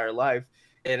their entire life.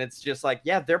 And it's just like,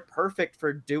 yeah, they're perfect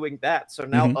for doing that. So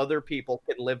now other people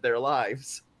can live their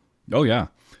lives. Oh, yeah.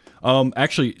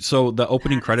 Actually, so the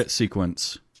opening credit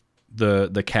sequence,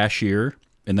 the cashier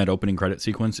in that opening credit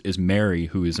sequence is Mary,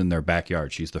 who is in their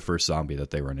backyard. She's the first zombie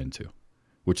that they run into,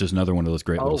 which is another one of those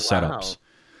great little setups.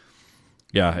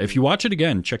 Yeah, if you watch it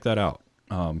again, check that out,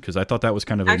 because I thought that was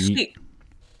kind of a neat...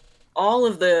 all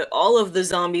of the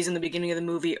zombies in the beginning of the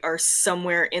movie are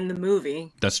somewhere in the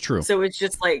movie. That's true. So it's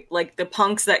just like the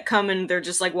punks that come and they're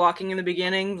just like walking in the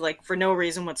beginning, like for no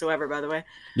reason whatsoever, by the way.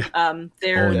 Yeah.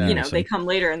 They come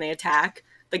later and they attack.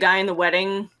 The guy in the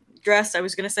wedding dress, I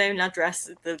was going to say, not dress,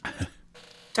 the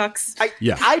tux.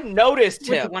 I noticed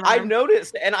him. I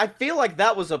noticed, and I feel like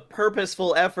that was a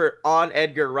purposeful effort on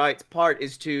Edgar Wright's part,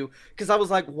 because I was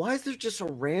like, why is there just a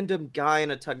random guy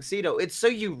in a tuxedo? It's so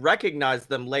you recognize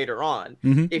them later on.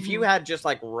 Mm-hmm. If you had just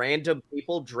like random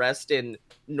people dressed in,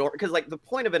 because like the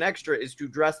point of an extra is to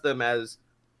dress them as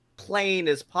plain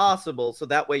as possible, so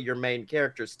that way your main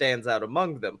character stands out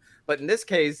among them. But in this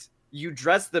case, you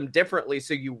dress them differently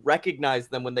so you recognize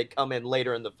them when they come in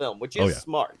later in the film, which is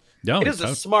smart. No, it is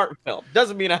a smart film.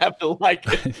 Doesn't mean I have to like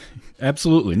it.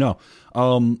 Absolutely, no.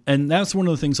 And that's one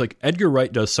of the things, like, Edgar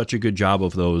Wright does such a good job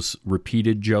of those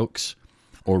repeated jokes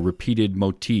or repeated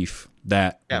motif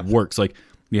that works. Like,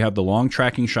 you have the long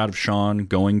tracking shot of Sean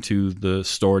going to the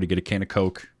store to get a can of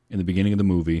Coke in the beginning of the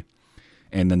movie,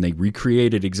 and then they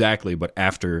recreate it exactly, but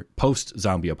after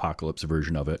post-zombie apocalypse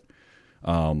version of it.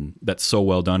 That's so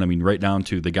well done. I mean, right down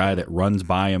to the guy that runs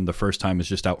by him the first time is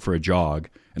just out for a jog,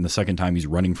 and the second time he's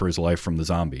running for his life from the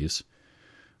zombies.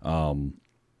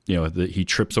 He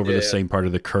trips over the same part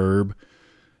of the curb.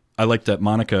 I like that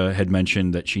Monica had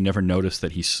mentioned that she never noticed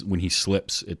that when he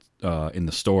slips in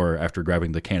the store after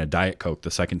grabbing the can of Diet Coke,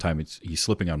 the second time he's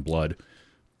slipping on blood.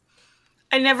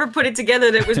 I never put it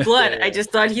together that it was blood. I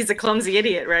just thought he's a clumsy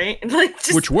idiot, right?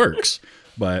 Which works,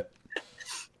 but...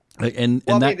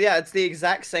 it's the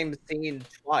exact same scene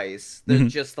twice. They're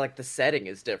just like the setting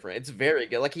is different. It's very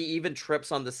good. Like he even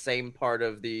trips on the same part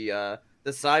of the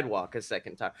sidewalk a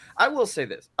second time. I will say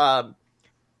this: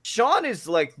 Sean is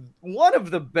like one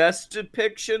of the best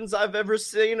depictions I've ever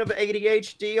seen of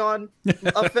ADHD on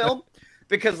a film.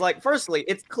 Because, like, firstly,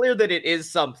 it's clear that it is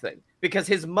something. Because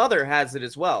his mother has it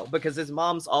as well. Because his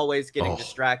mom's always getting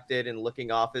distracted and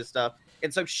looking off his stuff,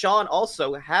 and so Sean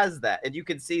also has that, and you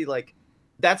can see like.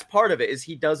 That's part of it, is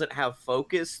he doesn't have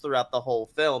focus throughout the whole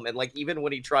film. And like, even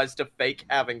when he tries to fake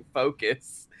having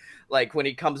focus, like when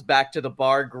he comes back to the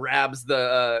bar, grabs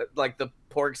the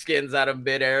pork skins out of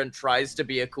midair and tries to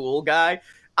be a cool guy.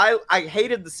 I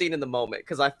hated the scene in the moment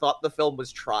because I thought the film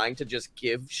was trying to just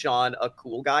give Sean a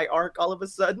cool guy arc all of a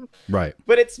sudden. Right.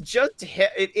 But it's just,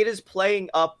 it is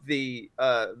playing up the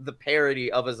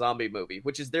parody of a zombie movie,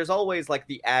 which is there's always like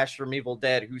the Ash from Evil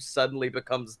Dead who suddenly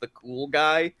becomes the cool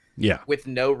guy. Yeah. With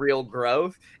no real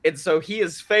growth. And so he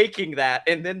is faking that.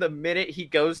 And then the minute he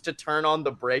goes to turn on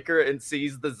the breaker and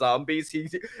sees the zombies, he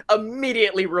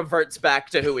immediately reverts back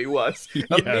to who he was. Yes.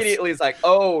 Immediately is like,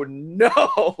 oh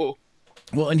no.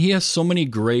 Well, and he has so many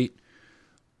great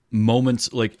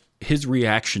moments, like his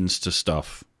reactions to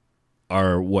stuff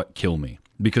are what kill me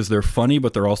because they're funny,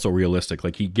 but they're also realistic.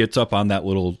 Like he gets up on that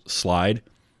little slide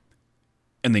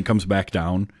and then comes back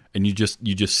down, and you just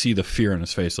see the fear on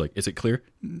his face. Like, is it clear?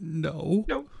 No.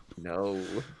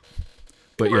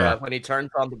 But yeah, when he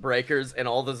turns on the breakers and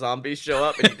all the zombies show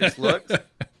up, and he just looks,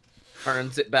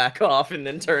 turns it back off, and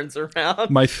then turns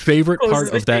around. My favorite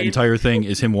part of that entire thing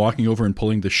is him walking over and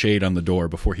pulling the shade on the door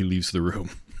before he leaves the room.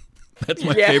 That's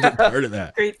my favorite part of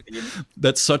that.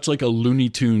 That's such like a Looney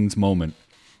Tunes moment.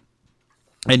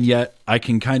 And yet I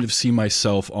can kind of see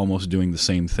myself almost doing the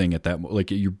same thing at that.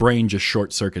 Like your brain just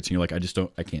short circuits and you're like, I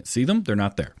can't see them. They're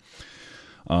not there.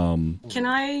 Can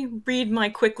I read my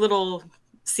quick little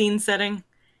scene setting?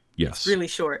 Yes. It's really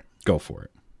short. Go for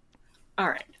it. All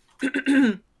right.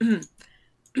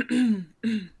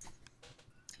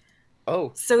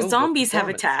 So zombies have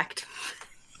attacked.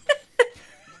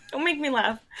 Don't make me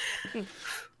laugh.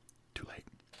 Too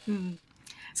late.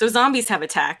 So zombies have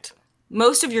attacked.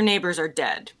 Most of your neighbors are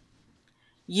dead.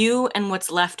 You and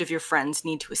what's left of your friends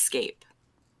need to escape.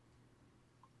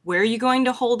 Where are you going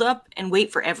to hold up and wait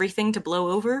for everything to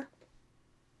blow over?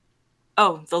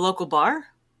 Oh, the local bar?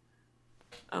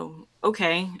 Oh,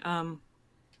 okay. Are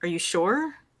you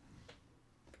sure?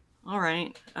 All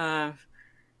right.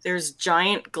 There's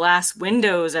giant glass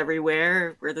windows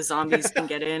everywhere where the zombies can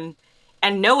get in.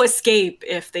 And no escape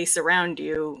if they surround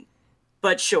you.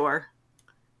 But sure.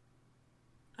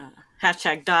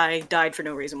 Hashtag died for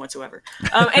no reason whatsoever.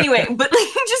 Anyway, but like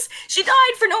she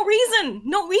died for no reason.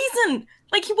 No reason.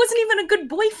 Like he wasn't even a good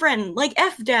boyfriend. Like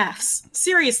F-Daffs.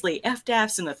 Seriously,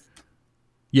 F-Daffs in the...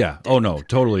 Yeah. Oh no,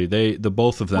 totally. The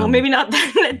both of them. Well, maybe not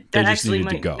that actually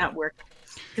might go. not work.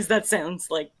 Because that sounds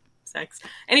like sex.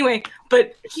 Anyway,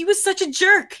 but he was such a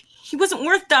jerk. He wasn't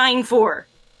worth dying for.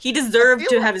 He deserved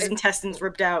to have his intestines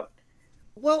ripped out.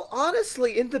 Well,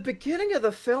 honestly, in the beginning of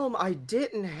the film, I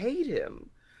didn't hate him.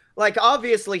 Like,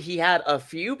 obviously, he had a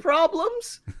few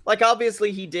problems. Like,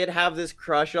 obviously, he did have this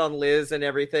crush on Liz and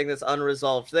everything, this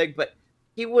unresolved thing, but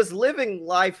he was living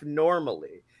life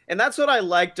normally. And that's what I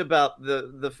liked about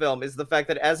the film, is the fact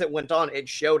that as it went on, it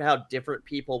showed how different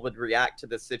people would react to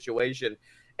this situation.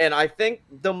 And I think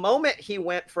the moment he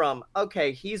went from,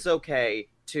 okay, he's okay,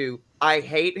 to I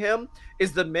hate him,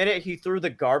 is the minute he threw the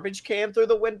garbage can through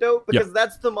the window, because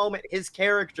that's the moment his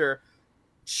character...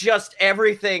 just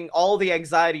everything, all the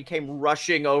anxiety came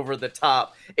rushing over the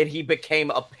top, and he became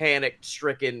a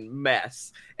panic-stricken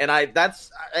mess. And I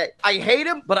hate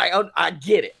him, but I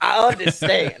get it. I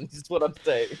understand. Is what I'm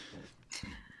saying.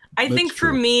 I think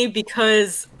for me,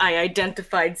 because I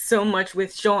identified so much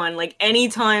with Sean, like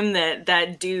anytime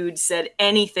that dude said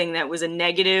anything that was a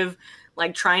negative,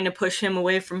 like trying to push him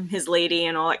away from his lady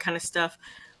and all that kind of stuff,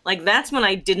 like that's when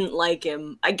I didn't like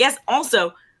him. I guess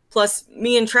also... Plus,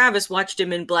 me and Travis watched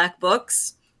him in Black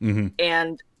Books,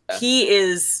 and he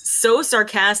is so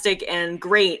sarcastic and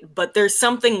great, but there's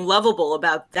something lovable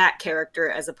about that character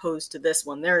as opposed to this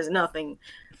one. There is nothing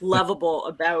lovable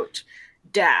about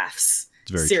Daffs.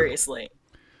 Seriously.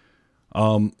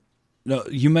 No,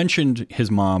 you mentioned his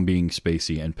mom being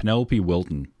spacey, and Penelope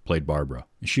Wilton played Barbara.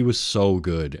 She was so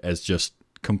good as just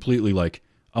completely like,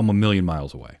 I'm a million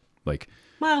miles away. Like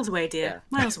miles away, dear.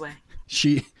 Yeah. Miles away.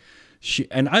 She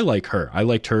and I like her. I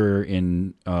liked her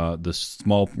in the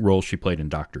small role she played in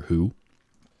Doctor Who.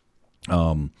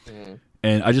 And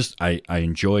I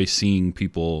enjoy seeing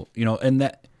people, and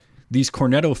that these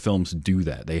Cornetto films do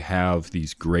that. They have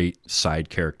these great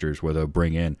side characters where they'll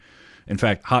bring in. In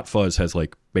fact, Hot Fuzz has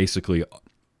like basically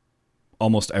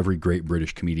almost every great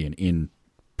British comedian in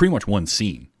pretty much one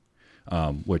scene,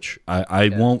 which I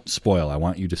won't spoil. I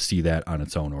want you to see that on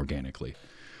its own organically.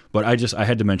 But I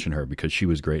had to mention her because she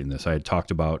was great in this. I had talked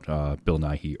about Bill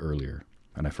Nighy earlier,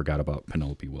 and I forgot about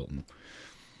Penelope Wilton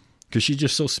because she's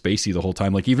just so spacey the whole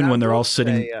time. Like even when they're all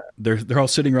sitting, they're all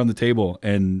sitting around the table,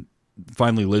 and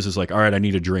finally Liz is like, "All right, I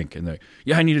need a drink," and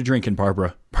I need a drink. And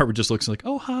Barbara just looks like,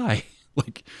 "Oh hi,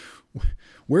 like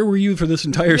where were you for this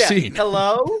entire scene?"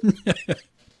 Hello.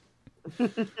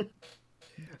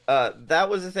 That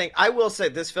was the thing. I will say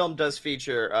this film does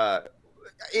feature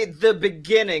the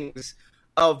beginnings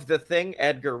of the thing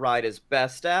Edgar Wright is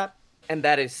best at, and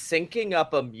that is syncing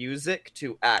up a music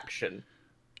to action.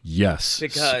 Yes.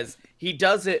 Because he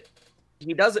does it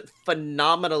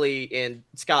phenomenally in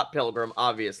Scott Pilgrim,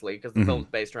 obviously, because the film's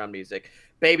based around music.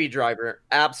 Baby Driver,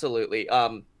 absolutely.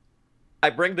 I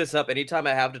bring this up anytime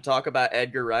I have to talk about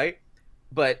Edgar Wright,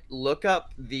 but look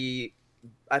up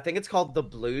I think it's called The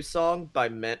Blue Song by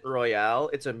Mint Royale.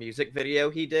 It's a music video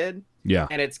he did. Yeah.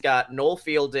 And it's got Noel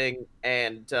Fielding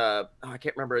and I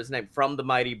can't remember his name, from the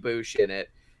Mighty Boosh in it.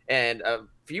 and a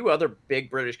few other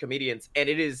big British comedians, and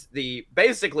it is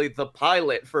basically the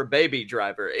pilot for Baby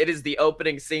Driver. It is the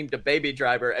opening scene to Baby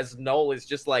Driver as Noel is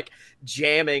just like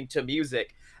jamming to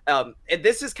music. And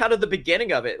this is kind of the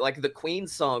beginning of it, like the Queen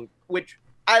song, which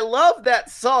I love that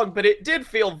song, but it did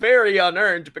feel very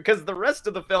unearned because the rest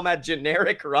of the film had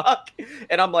generic rock,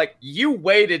 and I'm like, you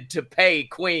waited to pay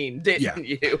Queen, didn't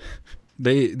you?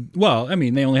 They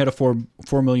only had a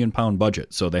 £4 million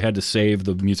budget, so they had to save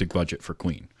the music budget for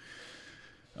Queen.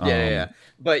 Yeah.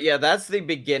 But yeah, that's the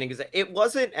beginning. It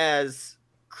wasn't as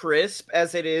crisp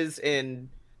as it is in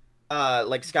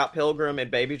like Scott Pilgrim and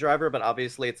Baby Driver, but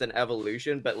obviously it's an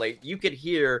evolution. But like you could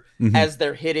hear as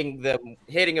they're hitting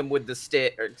him with the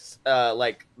sticks,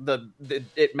 like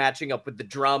it matching up with the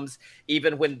drums.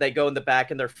 Even when they go in the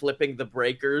back and they're flipping the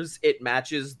breakers, it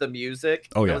matches the music.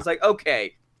 Oh yeah, I was like,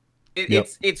 okay.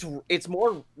 It's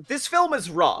more. This film is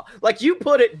raw. Like you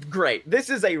put it great. This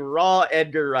is a raw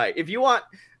Edgar Wright. If you want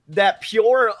that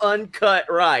pure uncut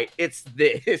Wright, it's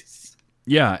this.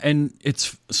 Yeah, and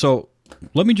it's so.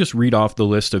 Let me just read off the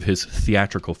list of his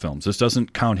theatrical films. This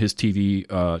doesn't count his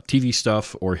TV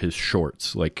stuff or his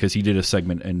shorts, like because he did a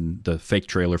segment in the fake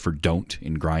trailer for Don't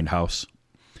in Grindhouse.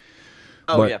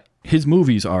 Yeah. His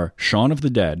movies are Shaun of the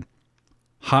Dead,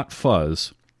 Hot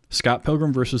Fuzz, Scott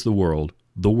Pilgrim vs. the World,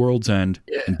 The World's End,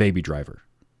 and Baby Driver.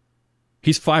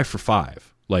 He's 5 for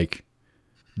 5. Like,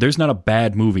 there's not a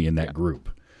bad movie in that group.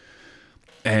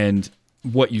 And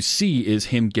what you see is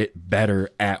him get better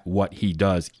at what he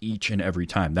does each and every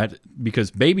time.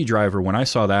 Because Baby Driver, when I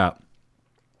saw that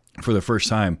for the first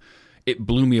time, it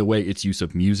blew me away, its use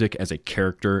of music as a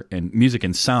character and music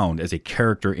and sound as a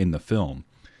character in the film.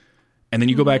 And then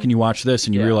you go back and you watch this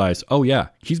and you realize, oh yeah,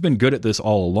 he's been good at this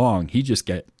all along. He just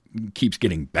keeps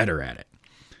getting better at it.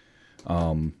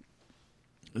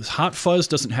 Hot Fuzz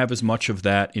doesn't have as much of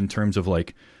that in terms of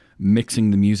like mixing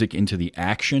the music into the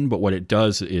action, but what it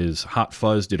does is Hot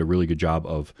Fuzz did a really good job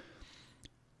of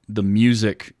the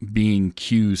music being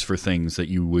cues for things that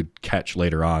you would catch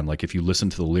later on. Like if you listen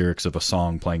to the lyrics of a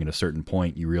song playing at a certain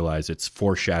point, you realize it's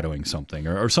foreshadowing something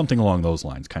or something along those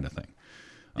lines kind of thing.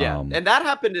 Yeah, and that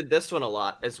happened in this one a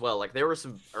lot as well. Like there were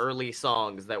some early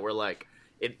songs that were like,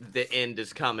 the end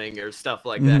is coming or stuff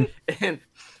like that. And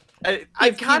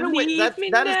I kind of went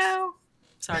that is.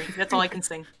 Sorry, that's all I can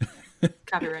sing.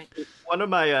 Copyright.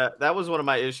 That was one of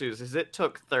my issues. Is it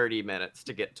took 30 minutes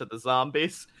to get to the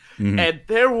zombies, and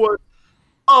there was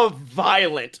a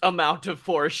violent amount of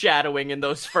foreshadowing in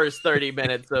those first 30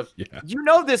 minutes of. You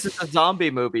know this is a zombie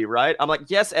movie, right? I'm like,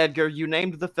 yes, Edgar. You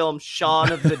named the film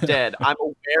Shaun of the Dead. I'm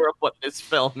aware of what this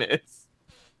film is.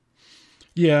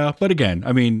 Yeah, but again,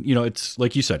 I mean, you know, it's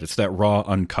like you said, it's that raw,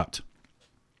 uncut.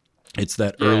 It's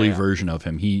that early version of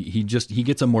him. He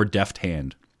gets a more deft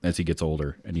hand as he gets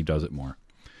older, and he does it more.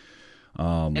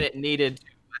 And it needed,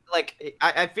 like,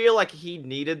 I feel like he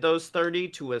needed those 30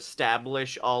 to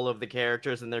establish all of the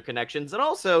characters and their connections, and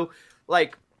also,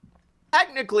 like,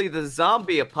 technically the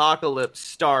zombie apocalypse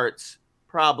starts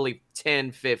probably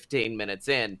 10, 15 minutes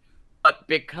in, but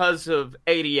because of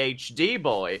ADHD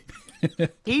boy.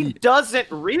 He doesn't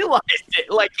realize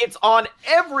it. Like, it's on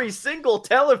every single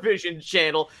television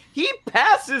channel. He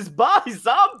passes by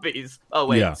zombies. Oh,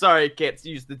 wait. Sorry, I can't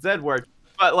use the Z word.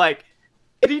 But, like,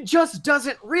 he just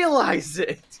doesn't realize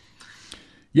it.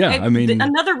 Yeah, I mean...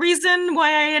 Another reason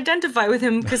why I identify with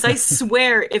him, because I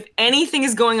swear, if anything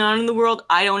is going on in the world,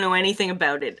 I don't know anything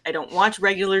about it. I don't watch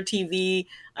regular TV.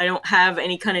 I don't have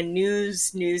any kind of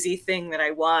newsy thing that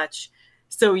I watch.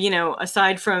 So, you know,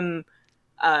 aside from...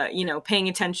 paying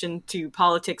attention to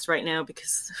politics right now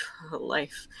because of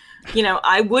life. You know,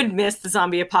 I would miss the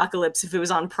zombie apocalypse if it was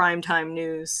on primetime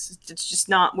news. It's just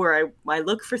not where I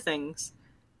look for things.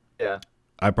 Yeah.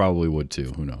 I probably would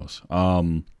too. Who knows?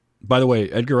 By the way,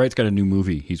 Edgar Wright's got a new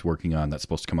movie he's working on that's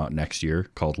supposed to come out next year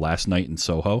called Last Night in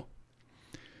Soho.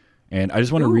 And I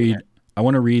just want to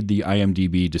read the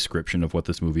IMDb description of what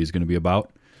this movie is going to be about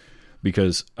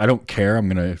because I don't care. I'm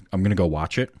going to go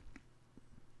watch it.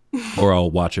 Or I'll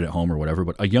watch it at home or whatever.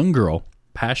 But a young girl,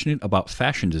 passionate about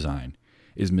fashion design,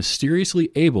 is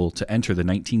mysteriously able to enter the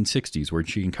 1960s where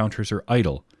she encounters her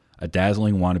idol, a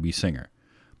dazzling wannabe singer.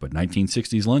 But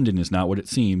 1960s London is not what it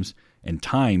seems, and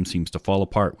time seems to fall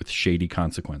apart with shady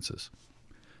consequences.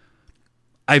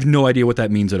 I have no idea what that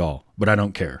means at all, but I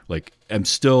don't care. Like, I'm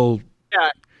still... Yeah.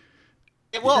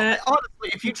 Well, honestly,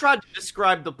 if you tried to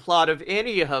describe the plot of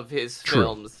any of his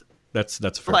films... That's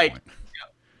a fair point.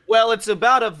 Well, it's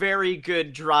about a very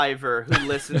good driver who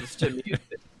listens to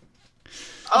music.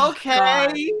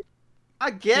 Okay, I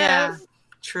guess. Yeah,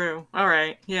 true. All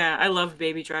right. Yeah, I love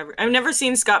Baby Driver. I've never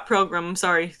seen Scott Pilgrim. I'm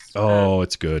sorry. Oh,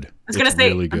 it's good. I was going to say,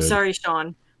 really good. I'm sorry,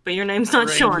 Sean, But your name's not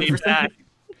Sean.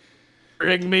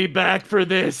 Bring me back for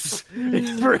this.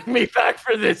 Bring me back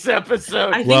for this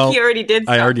episode. I think he already did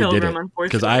Scott I already Pilgrim, did it unfortunately.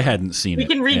 because I hadn't seen we it.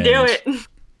 We can redo it.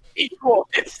 Sequel.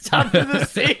 It's time for the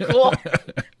sequel.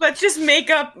 Let's make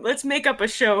up a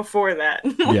show for that.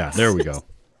 Yeah, there we go.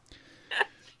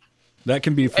 That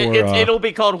can be for... it'll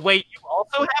be called Wait, You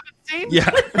Also Haven't Seen? Yeah.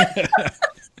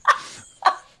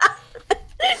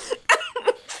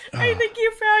 I think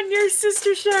you found your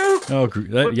sister show. Oh,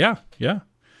 yeah.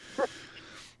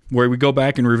 Where we go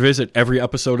back and revisit every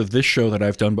episode of this show that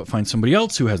I've done, but find somebody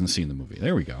else who hasn't seen the movie.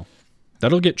 There we go.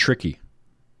 That'll get tricky.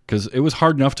 Because it was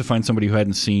hard enough to find somebody who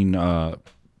hadn't seen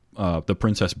The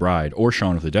Princess Bride or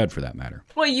Shaun of the Dead, for that matter.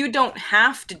 Well, you don't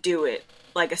have to do it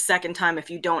like a second time if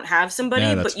you don't have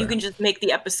somebody, but you can just make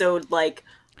the episode like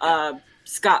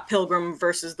Scott Pilgrim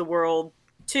versus the World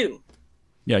 2.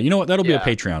 Yeah, you know what? That'll be a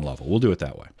Patreon level. We'll do it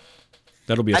that way.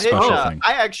 That'll be a special thing.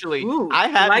 I actually, I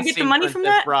haven't do I get seen the money Princess from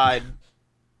that? Bride.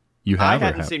 You have? I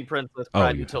hadn't seen Princess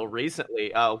Bride until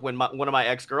recently. When one of my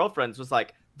ex-girlfriends was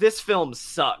like, "This film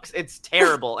sucks. It's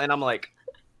terrible," and I'm like,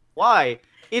 "Why?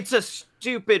 It's a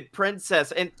stupid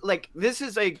princess." And like, this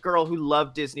is a girl who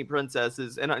loved Disney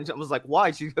princesses, and I was like,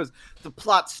 "Why?" She goes, "The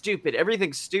plot's stupid.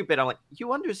 Everything's stupid." I'm like,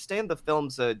 "You understand the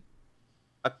film's a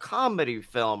comedy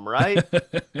film, right?"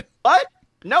 What?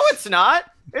 No, it's not.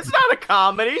 It's not a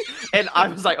comedy. And I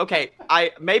was like, okay,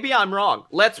 maybe I'm wrong.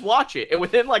 Let's watch it. And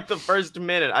within like the first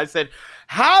minute, I said,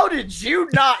 "How did you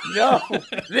not know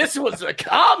this was a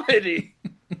comedy?"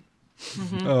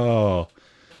 Oh,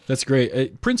 that's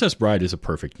great. Princess Bride is a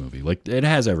perfect movie. Like, it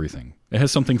has everything. It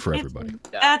has something for everybody.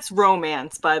 That's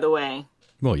romance, by the way.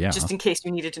 Well, yeah. Just in case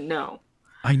you needed to know.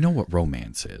 I know what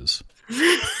romance is.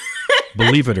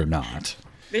 Believe it or not.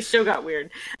 This show got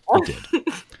weird. It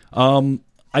did.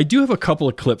 I do have a couple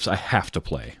of clips I have to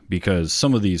play because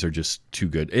some of these are just too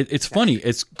good. It's funny.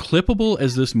 As clippable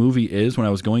as this movie is, when I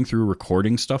was going through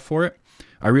recording stuff for it,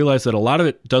 I realized that a lot of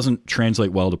it doesn't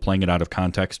translate well to playing it out of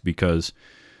context because,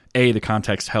 A, the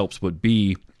context helps, but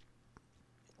B,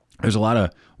 there's a lot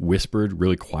of whispered,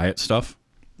 really quiet stuff.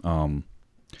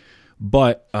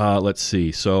 But let's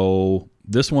see. So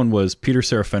this one was Peter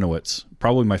Serafinowicz,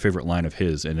 probably my favorite line of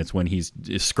his, and it's when he's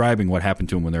describing what happened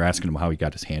to him when they're asking him how he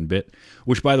got his hand bit,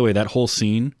 which, by the way, that whole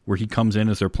scene where he comes in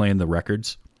as they're playing the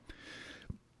records,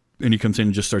 and he comes in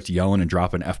and just starts yelling and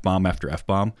dropping F-bomb after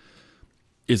F-bomb,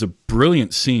 is a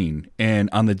brilliant scene. And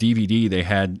on the DVD,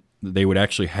 they would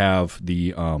actually have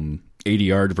the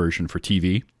 80-yard version for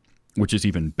TV, which is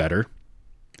even better,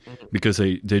 because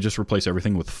they just replace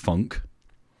everything with funk.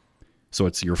 So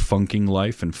it's your funking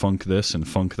life and funk this and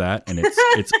funk that, and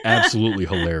it's absolutely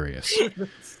hilarious.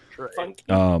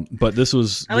 But this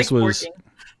was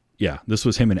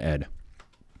him and Ed.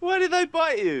 Why did they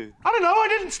bite you? I don't know. I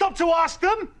didn't stop to ask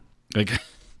them. Like,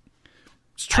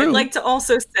 it's true. I'd like to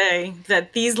also say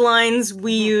that these lines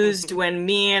we used when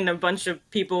me and a bunch of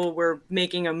people were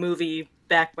making a movie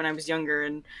back when I was younger,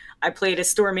 and I played a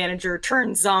store manager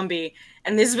turned zombie.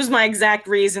 And this was my exact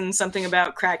reason, something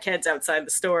about crackheads outside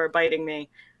the store biting me,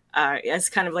 as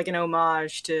kind of like an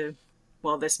homage to,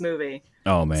 well, this movie.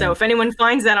 Oh, man. So if anyone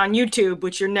finds that on YouTube,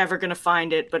 which you're never going to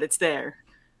find it, but it's there,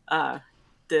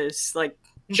 there's like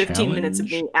 15 minutes of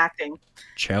me acting.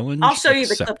 Challenge I'll show you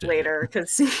the accepted. clip later,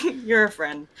 because you're a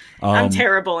friend. I'm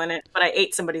terrible in it, but I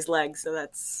ate somebody's leg, so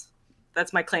that's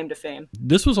my claim to fame.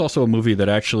 This was also a movie that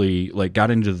actually like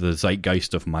got into the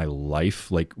zeitgeist of my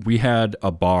life. Like, we had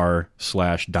a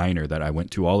bar/diner that I went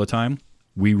to all the time.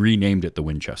 We renamed it the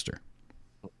Winchester.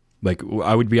 Like,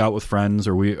 I would be out with friends,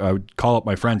 or I would call up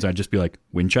my friends, and I'd just be like,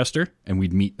 Winchester, and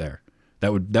we'd meet there.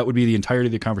 That would be the entirety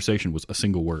of the conversation, was a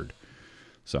single word.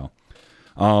 So,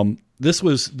 this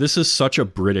is such a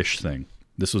British thing.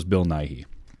 This was Bill Nighy.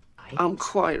 I'm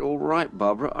quite all right,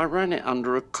 Barbara. I ran it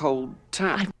under a cold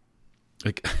tap.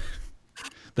 Like,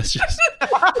 that's just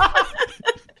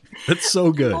that's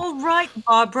so good. All right,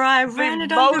 Barbara, I ran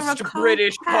it under a most cold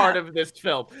British tap. part of this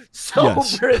film. So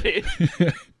British.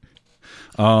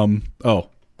 Any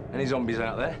zombies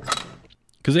out there?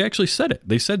 Because they actually said it.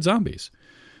 They said zombies.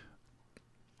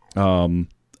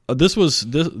 This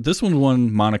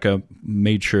one Monica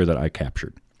made sure that I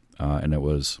captured, and it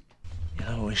was. You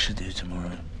know what we should do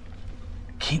tomorrow?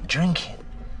 Keep drinking.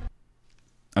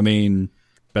 I mean,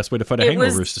 best way to fight a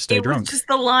hangover is to stay drunk. It was just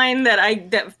the line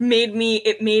that made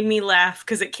me laugh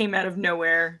because it came out of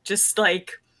nowhere. Just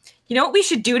like, you know what we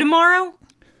should do tomorrow?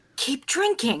 Keep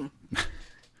drinking.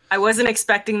 I wasn't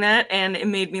expecting that, and it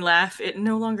made me laugh. It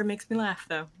no longer makes me laugh,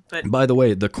 though. But by the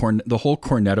way, the whole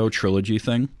Cornetto trilogy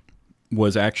thing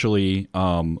was actually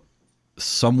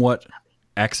somewhat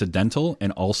accidental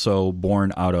and also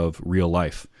born out of real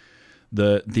life.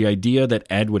 The idea that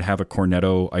Ed would have a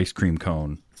Cornetto ice cream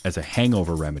cone as a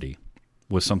hangover remedy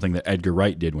was something that Edgar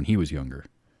Wright did when he was younger.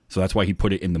 So that's why he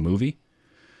put it in the movie.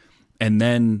 And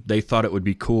then they thought it would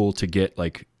be cool to get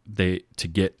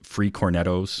free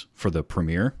Cornettos for the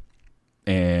premiere.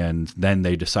 And then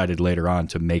they decided later on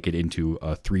to make it into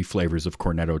a 3 flavors of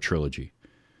Cornetto trilogy.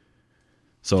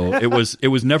 So it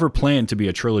was never planned to be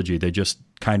a trilogy. They just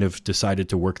kind of decided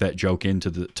to work that joke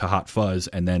into Hot Fuzz,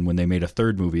 and then when they made a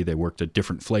third movie, they worked a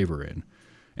different flavor in,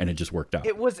 and it just worked out.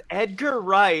 It was Edgar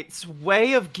Wright's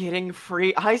way of getting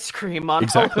free ice cream on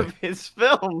all of his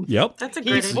films. Yep, that's a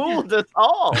great. He fooled us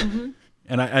all.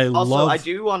 And I also, love. I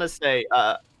do want to say,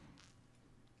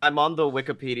 I'm on the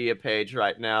Wikipedia page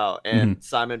right now, and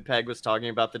Simon Pegg was talking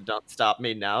about the "Don't Stop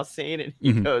Me Now" scene, and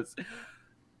he goes,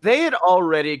 they had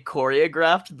already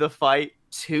choreographed the fight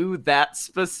to that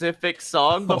specific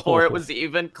song before it was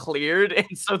even cleared,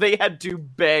 and so they had to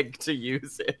beg to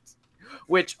use it.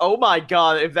 Which, oh my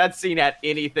god, if that scene had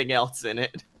anything else in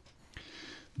it.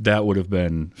 That would have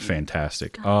been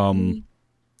fantastic. There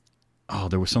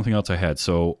was something else I had.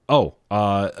 So,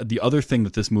 the other thing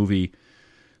that this movie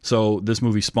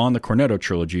spawned the Cornetto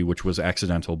trilogy, which was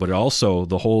accidental, but also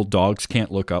the whole dogs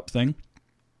can't look up thing.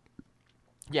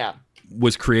 Yeah.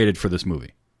 Was created for this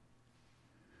movie.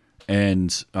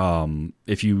 And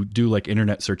if you do like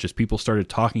internet searches, people started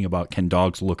talking about can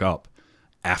dogs look up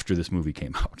after this movie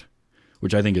came out,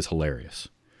 which I think is hilarious.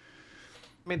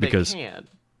 I mean, they can.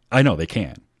 I know they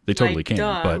can. They totally can.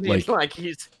 Duh.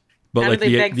 But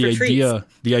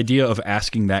the idea of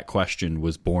asking that question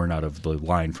was born out of the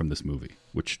line from this movie,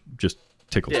 which just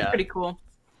tickled me. Pretty cool.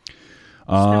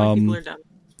 People are dumb.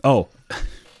 Oh,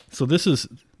 so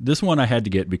this one I had to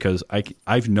get because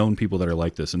I've known people that are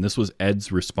like this, and this was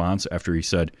Ed's response after he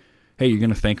said, "Hey, you're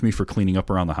going to thank me for cleaning up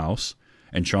around the house?"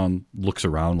 And Sean looks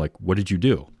around like, "What did you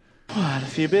do?" Oh, I had a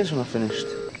few beers when I finished.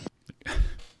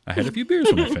 I had a few beers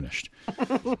when I finished.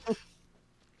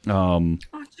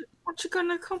 Aren't you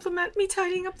gonna compliment me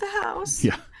tidying up the house?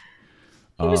 Yeah.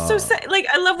 He was so sad. Like,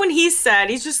 I love when he's sad.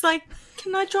 He's just like,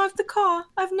 "Can I drive the car?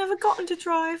 I've never gotten to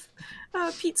drive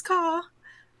Pete's car."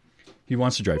 He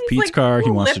wants to drive Pete's car. He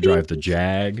wants to drive the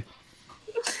Jag.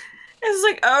 It's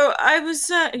like, oh, I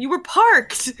was, you were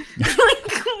parked.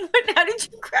 Like, how did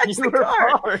you crash the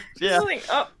car? Parked, yeah. It's like,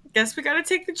 oh, guess we gotta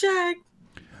take the Jag.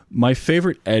 My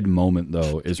favorite Ed moment,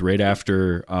 though, is right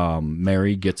after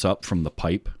Mary gets up from the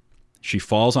pipe. She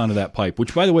falls onto that pipe,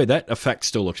 which, by the way, that effect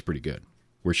still looks pretty good.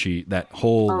 Where that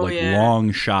whole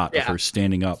long shot of her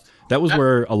standing up. That was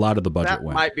where a lot of the budget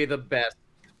went. That might be the best.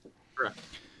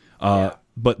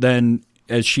 But then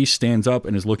as she stands up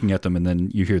and is looking at them, and then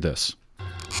you hear this.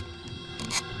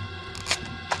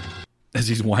 As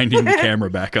he's winding the camera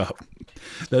back up.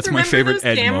 That's my favorite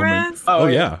Ed moment. Oh,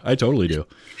 yeah, I totally do.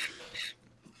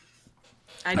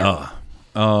 I know.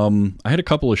 I had a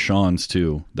couple of Sean's,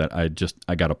 too, that I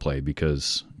got to play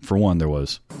because, for one, there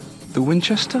was... The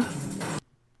Winchester?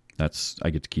 I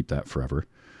get to keep that forever.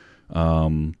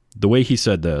 The way he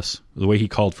said this, the way he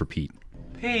called for Pete.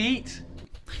 Pete?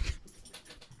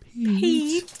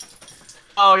 Pete.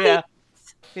 Oh, yeah.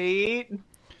 Pete.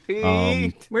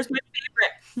 Where's my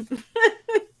favorite?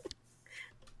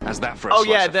 How's that for a Oh, slice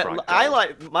yeah. of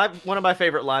fried One of my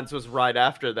favorite lines was right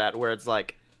after that, where it's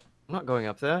like, "I'm not going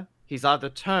up there. He's either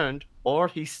turned or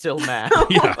he's still mad."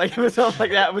 Yeah. Like, it was all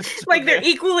like that. It was so like, they're good.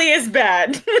 equally as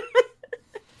bad.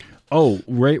 Oh,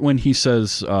 right when he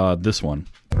says this one.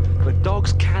 But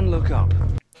dogs can look up.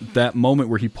 That moment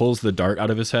where he pulls the dart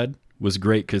out of his head was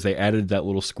great because they added that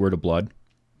little squirt of blood.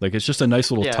 Like, it's just a nice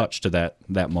little touch to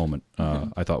that moment.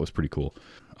 I thought was pretty cool.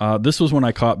 This was one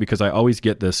I caught because I always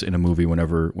get this in a movie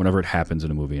whenever it happens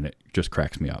in a movie, and it just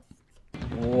cracks me up.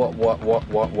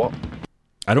 What?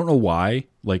 I don't know why.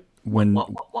 Like, when...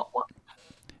 What?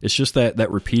 It's just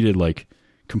that repeated, like,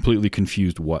 completely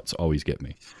confused what's always get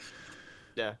me.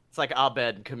 Yeah, it's like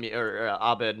Abed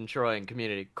and Troy in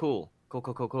Community. Cool.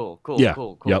 Yeah.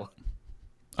 Cool. Yep.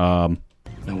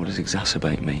 Now, what does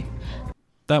exacerbate mean?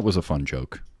 That was a fun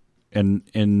joke.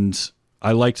 And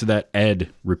I liked that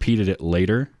Ed repeated it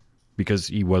later because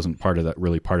he wasn't part of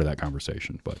that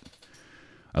conversation. But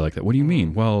I like that. What do you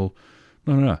mean? Well,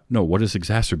 no. What does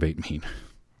exacerbate mean?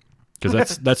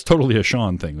 Because that's totally a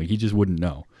Sean thing. Like, he just wouldn't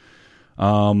know.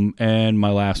 And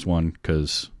my last one,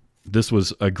 because this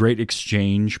was a great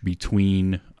exchange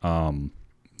between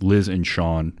Liz and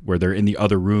Sean, where they're in the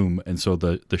other room, and so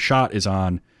the shot is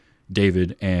on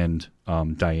David and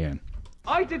Diane.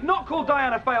 I did not call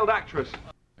Diane a failed actress.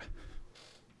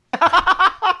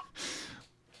 I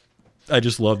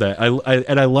just love that.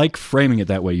 I like framing it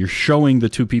that way. You're showing the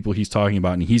two people he's talking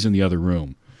about, and he's in the other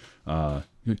room.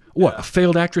 What, a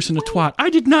failed actress and a twat? I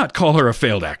did not call her a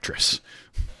failed actress.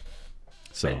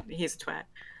 So he's a twat.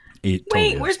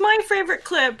 Wait, where's my favorite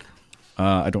clip?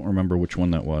 I don't remember which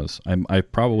one that was. I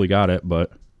probably got it,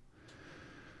 but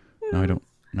no, I don't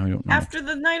know. After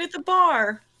the night at the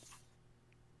bar.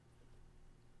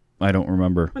 I don't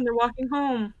remember. When they're walking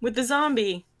home with the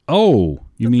zombie. Oh,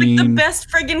 you mean like the best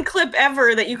friggin' clip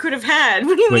ever that you could have had.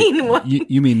 What do you mean? What?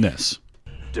 You mean this?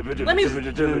 Let me.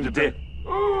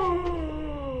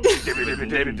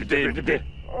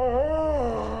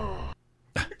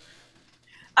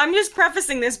 I'm just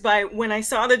prefacing this by when I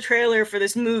saw the trailer for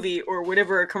this movie or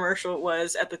whatever commercial it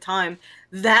was at the time,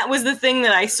 that was the thing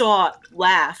that I saw,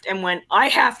 laughed, and went, I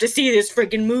have to see this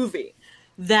freaking movie.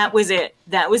 That was it.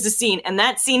 That was the scene. And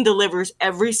that scene delivers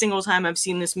every single time I've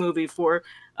seen this movie for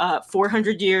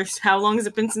 400 years. How long has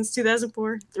it been since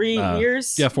 2004? 3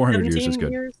 years? Yeah, 400 years is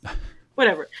good. Years?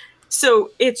 Whatever.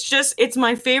 So it's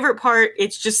my favorite part.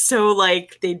 It's just so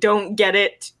like they don't get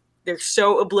it. They're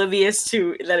so oblivious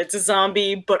to that it's a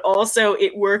zombie, but also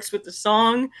it works with the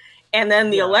song. And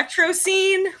then the electro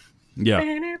scene. Yeah.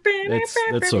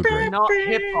 It's so great. Not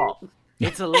hip hop.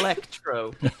 It's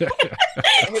electro.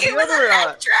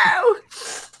 Electro!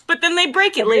 But then they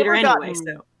break it later anyway,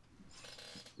 so.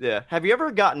 Yeah. Have you ever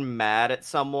gotten mad at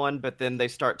someone, but then they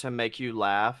start to make you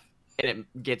laugh, and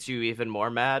it gets you even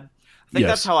more mad? I think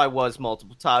that's how I was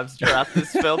multiple times throughout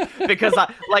this film, because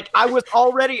I was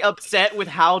already upset with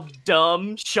how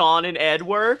dumb Sean and Ed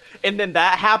were, and then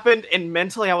that happened, and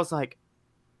mentally I was like,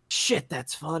 shit,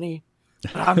 that's funny.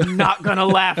 But I'm not gonna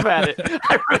laugh at it.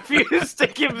 I refuse to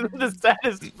give them the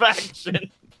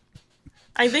satisfaction.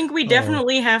 I think we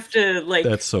definitely have to, like...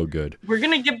 That's so good. We're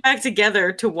gonna get back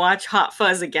together to watch Hot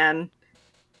Fuzz again,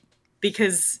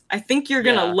 because I think you're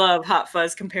gonna love Hot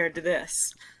Fuzz compared to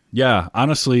this. Yeah,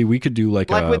 honestly, we could do like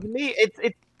with me, it's...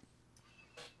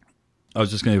 I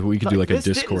was just we could do like a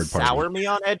Discord party. This didn't sour me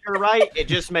on Edgar Wright. It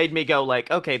just made me go like,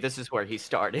 okay, this is where he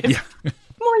started. Yeah.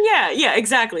 Well, yeah,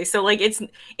 exactly. So, like,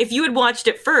 if you had watched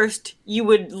it first, you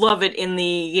would love it in the,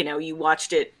 you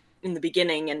watched it in the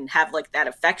beginning and have, like, that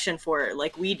affection for it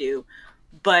like we do.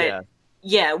 But,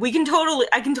 yeah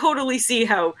I can totally see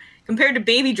how, compared to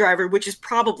Baby Driver, which is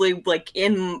probably, like,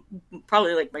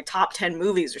 my top 10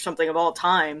 movies or something of all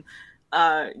time,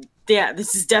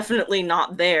 this is definitely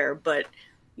not there, but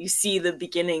you see the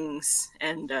beginnings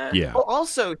and... Well,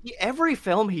 also, every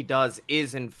film he does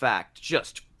is, in fact,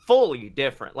 just fully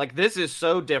different. Like, this is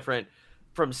so different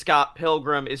from Scott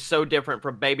Pilgrim, is so different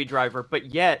from Baby Driver,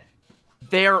 but yet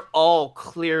they're all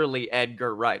clearly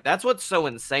Edgar Wright. That's what's so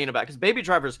insane about it, because Baby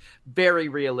Driver's very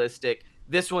realistic,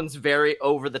 this one's very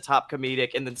over-the-top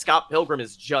comedic, and then Scott Pilgrim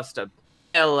is just a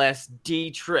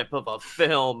LSD trip of a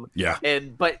film. Yeah.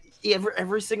 But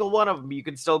every single one of them, you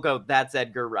can still go, that's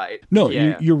Edgar Wright. No,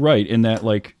 you're right in that,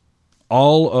 like,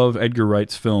 all of Edgar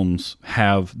Wright's films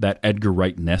have that Edgar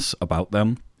Wright-ness about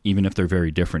them, even if they're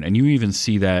very different. And you even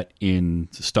see that in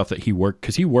stuff that he worked,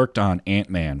 because he worked on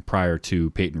Ant-Man prior to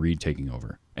Peyton Reed taking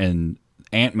over. And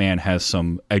Ant-Man has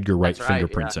some Edgar Wright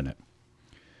fingerprints in it.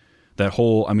 That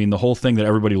whole, the whole thing that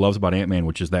everybody loves about Ant-Man,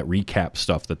 which is that recap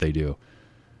stuff that they do,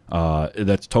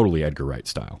 that's totally Edgar Wright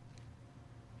style.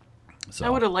 So. I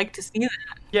would have liked to see that.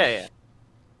 Yeah.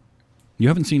 You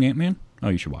haven't seen Ant-Man? Oh,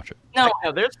 you should watch it. No,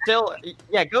 there's still...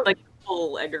 Yeah, go... Like,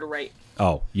 full Edgar Wright.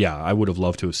 Oh, yeah, I would have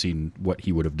loved to have seen what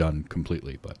he would have done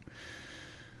completely, but...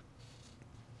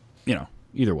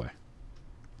 either way.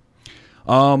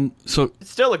 So...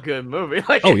 It's still a good movie.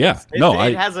 Like, oh, yeah.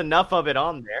 It has enough of it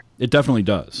on there. It definitely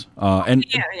does. And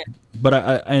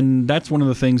that's one of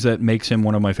the things that makes him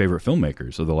one of my favorite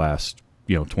filmmakers of the last...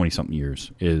 20-something years,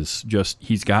 is just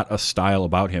he's got a style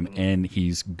about him, and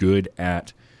he's good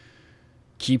at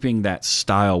keeping that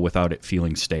style without it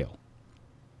feeling stale.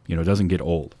 It doesn't get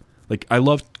old. Like, I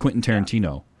love Quentin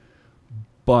Tarantino,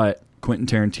 but Quentin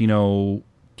Tarantino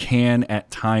can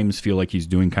at times feel like he's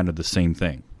doing kind of the same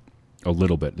thing a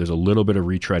little bit. There's a little bit of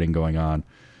retreading going on.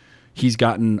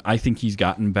 I think he's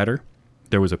gotten better.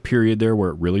 There was a period there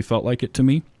where it really felt like it to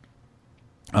me.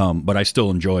 But I still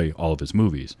enjoy all of his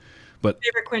movies. But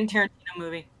favorite Quentin Tarantino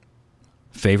movie?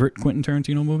 Favorite Quentin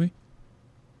Tarantino movie?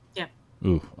 Yeah.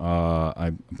 Ooh,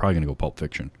 I'm probably going to go Pulp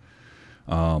Fiction.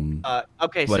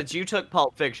 Okay, since you took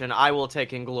Pulp Fiction, I will take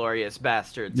Inglourious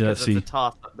Bastards, because it's a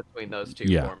toss-up between those two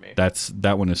for me.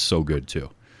 That one is so good,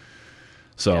 too.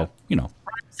 So,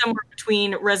 Somewhere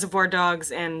between Reservoir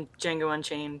Dogs and Django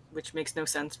Unchained, which makes no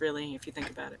sense, really, if you think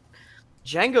about it.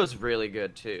 Django's really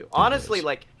good, too. Honestly,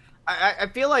 like... I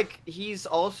feel like he's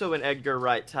also an Edgar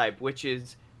Wright type, which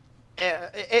is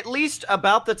at least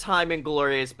about the time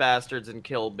Inglourious Bastards and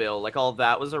Kill Bill, like all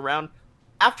that was around.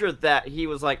 after that, he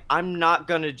was like, I'm not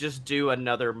going to just do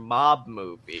another mob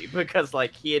movie, because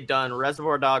like he had done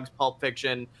Reservoir Dogs, Pulp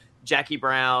Fiction, Jackie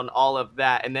Brown, all of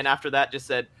that. And then after that just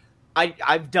said,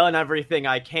 I've done everything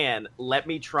I can. Let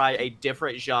me try a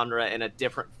different genre and a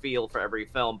different feel for every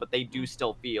film, but they do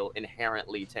still feel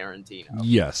inherently Tarantino.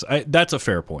 Yes, that's a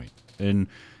fair point. And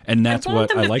that's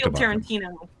what I like about Tarantino.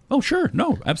 Him. Oh, sure.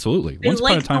 No, absolutely. Once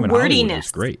Upon a Time in Hollywood was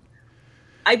great.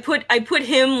 I put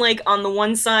him like on the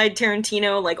one side,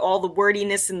 Tarantino, like all the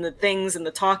wordiness and the things and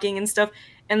the talking and stuff,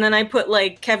 and then I put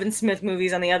like Kevin Smith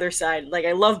movies on the other side. Like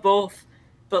I love both,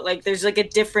 but like there's like a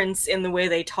difference in the way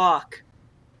they talk.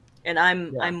 And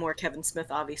I'm more Kevin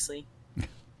Smith, obviously,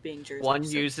 being Jersey. One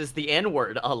uses the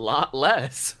N-word a lot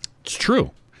less. It's true.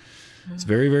 It's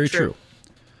very, very true.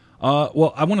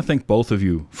 Well, I want to thank both of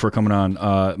you for coming on.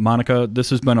 Monica, this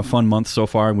has been a fun month so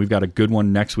far, and we've got a good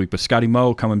one next week. But Scotty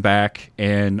Moe coming back,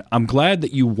 and I'm glad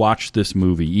that you watched this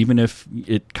movie, even if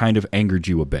it kind of angered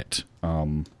you a bit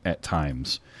at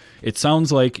times. It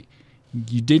sounds like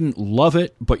you didn't love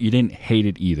it, but you didn't hate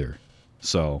it either.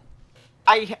 So...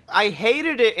 I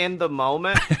hated it in the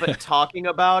moment, but talking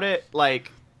about it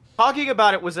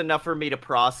was enough for me to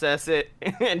process it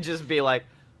and just be like,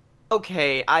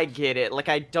 okay, I get it. Like,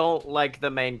 I don't like the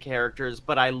main characters,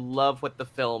 but I love what the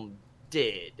film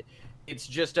did. It's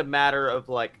just a matter of,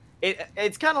 like,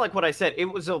 it's kind of like what I said.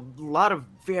 It was a lot of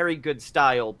very good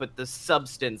style, but the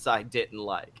substance I didn't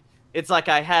like. It's like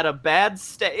I had a bad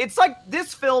It's like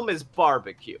this film is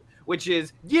barbecue. Which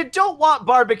is, you don't want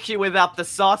barbecue without the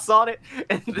sauce on it.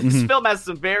 And this film has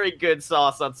some very good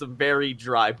sauce on some very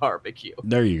dry barbecue.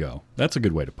 There you go. That's a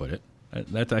good way to put it.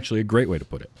 That's actually a great way to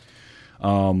put it.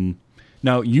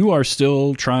 Now, you are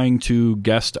still trying to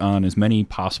guest on as many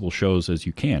possible shows as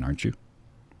you can, aren't you?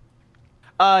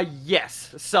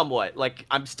 Yes, somewhat. Like,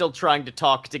 I'm still trying to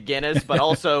talk to Guinness, but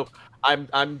also...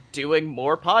 I'm doing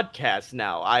more podcasts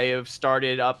now. I have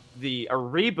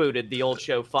rebooted the old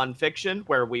show Fun Fiction,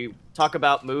 where we talk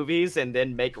about movies and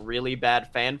then make really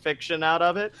bad fan fiction out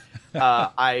of it.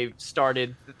 I've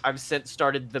since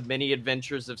started the Mini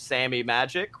Adventures of Sammy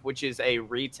Magic, which is a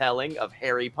retelling of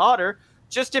Harry Potter,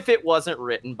 just if it wasn't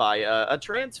written by a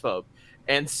transphobe.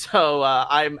 And so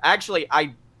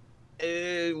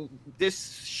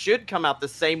this should come out the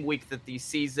same week that the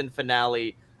season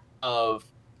finale of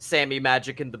Sammy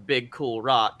Magic and the Big Cool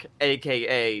Rock,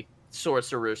 a.k.a.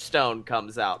 Sorcerer's Stone,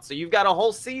 comes out. So you've got a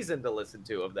whole season to listen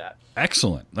to of that.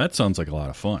 Excellent. That sounds like a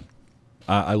lot of fun.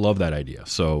 I love that idea.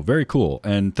 So very cool.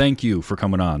 And thank you for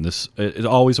coming on. This is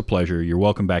always a pleasure. You're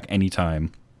welcome back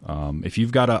anytime. If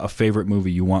you've got a favorite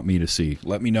movie you want me to see,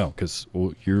 let me know, because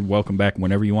you're welcome back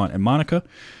whenever you want. And Monica,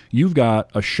 you've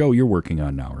got a show you're working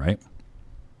on now, right?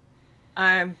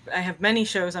 I have many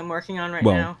shows I'm working on right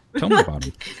now. Tell me about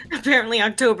them. Apparently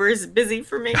October is busy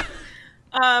for me.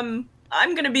 I'm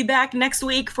going to be back next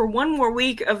week for one more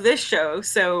week of this show.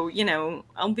 So,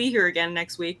 I'll be here again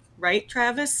next week. Right,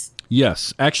 Travis?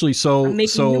 Yes. Actually, I'm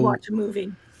making you watch a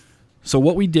movie. So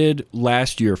what we did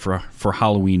last year for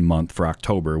Halloween month for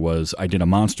October was I did a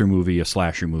monster movie, a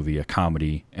slasher movie, a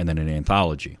comedy, and then an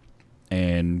anthology.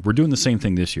 And we're doing the same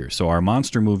thing this year. So our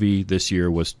monster movie this year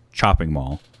was Chopping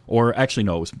Mall. Or actually,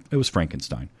 no, it was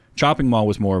Frankenstein. Chopping Mall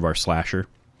was more of our slasher.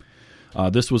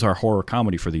 This was our horror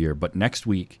comedy for the year. But next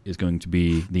week is going to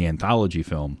be the anthology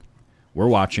film. We're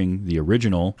watching the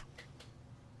original.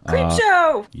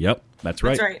 Creepshow! Yep, that's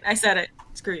right. That's right. I said it.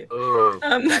 Screw you. Oh,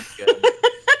 that's good.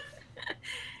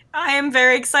 I am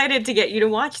very excited to get you to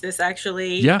watch this,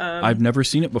 actually. Yeah, I've never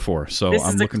seen it before, so I'm looking forward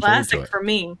to it. This is a classic for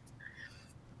me.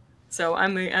 So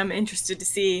I'm interested to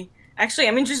see... Actually,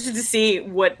 I'm interested to see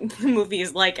what the movie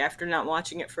is like after not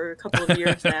watching it for a couple of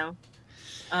years now.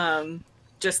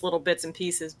 Just little bits and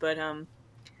pieces, but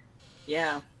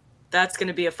yeah, that's going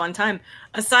to be a fun time.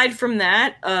 Aside from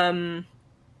that,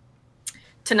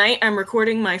 tonight I'm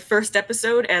recording my first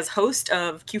episode as host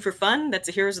of Q for Fun. That's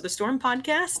a Heroes of the Storm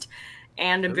podcast,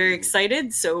 and I'm very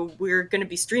excited. So we're going to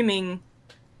be streaming,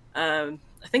 I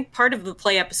think, part of the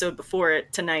play episode before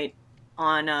it tonight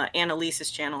on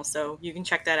Annalise's channel, so you can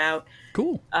check that out.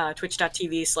 Cool.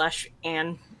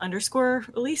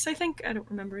 Twitch.tv/Ann_Elise, I think. I don't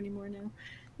remember anymore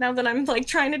now that I'm like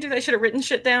trying to do that. I should have written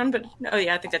shit down, but oh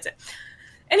yeah, I think that's it.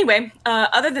 Anyway,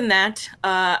 other than that,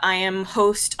 I am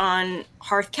host on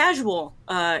Hearth Casual.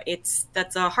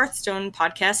 That's a Hearthstone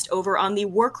podcast over on the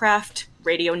Warcraft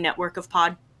radio network of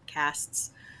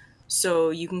podcasts. So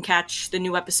you can catch the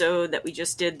new episode that we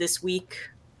just did this week.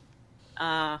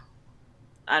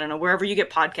 I don't know, wherever you get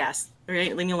podcasts. All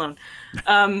right, leave me alone.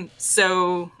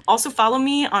 So also follow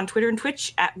me on Twitter and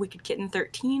Twitch at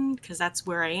WickedKitten13, because that's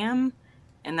where I am,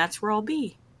 and that's where I'll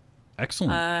be.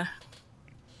 Excellent.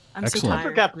 I'm Excellent. so I tired.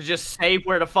 forgot to just say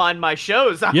where to find my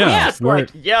shows. I Yeah, was just like,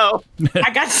 yo.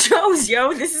 I got shows,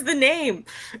 yo. This is the name.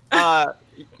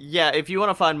 Yeah, if you want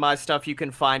to find my stuff, you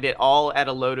can find it all at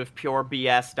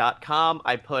aloadofpurebs.com.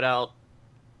 I put out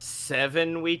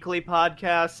 7 weekly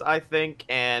podcasts, I think,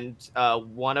 and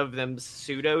one of them's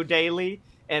pseudo-daily.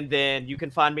 And then you can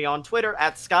find me on Twitter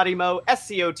at ScottyMo,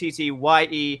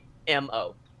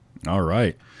 ScottyYemo. All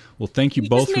right. Well, thank you, You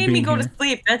both just for made being me go here. to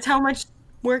sleep. That's how much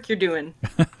work you're doing.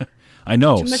 I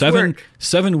know. Too much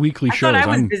 7 weekly I shows. thought I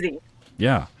was busy.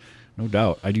 Yeah, no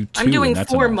doubt. I do 2. I'm doing and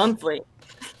that's 4 enough. monthly.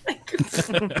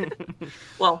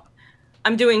 Well,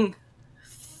 I'm doing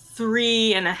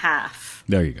 3.5.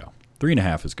 There you go.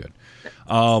 3.5 is good.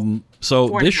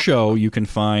 So this show you can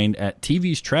find at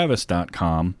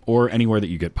tvstravis.com or anywhere that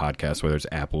you get podcasts, whether it's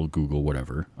Apple, Google,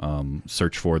 whatever.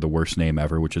 Search for The Worst Name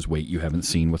Ever, which is Wait You Haven't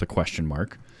Seen with a question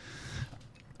mark.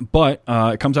 But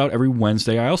it comes out every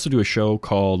Wednesday. I also do a show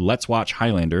called Let's Watch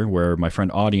Highlander, where my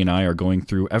friend Audie and I are going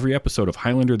through every episode of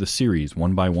Highlander the series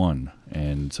one by one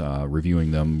and reviewing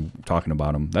them, talking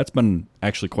about them. That's been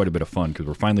actually quite a bit of fun because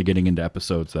we're finally getting into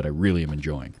episodes that I really am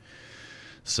enjoying.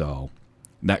 So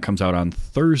that comes out on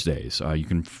Thursdays. You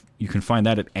can find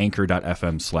that at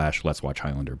anchor.fm/Let's Watch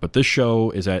Highlander. But this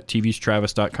show is at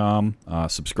tvstravis.com.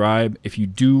 Subscribe if you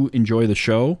do enjoy the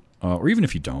show. Or even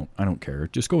if you don't, I don't care.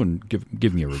 Just go and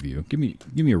give me a review. Give me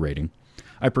a rating.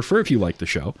 I prefer if you like the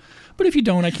show, but if you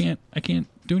don't, I can't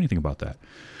do anything about that.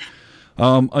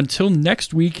 Until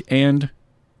next week and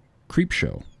Creep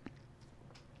Show,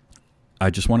 I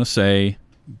just want to say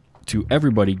to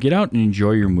everybody, get out and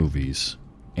enjoy your movies.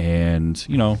 And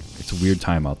it's a weird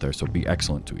time out there, so be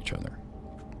excellent to each other.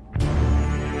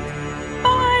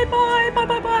 Bye, bye, bye,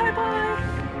 bye, bye, bye.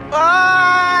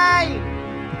 Bye!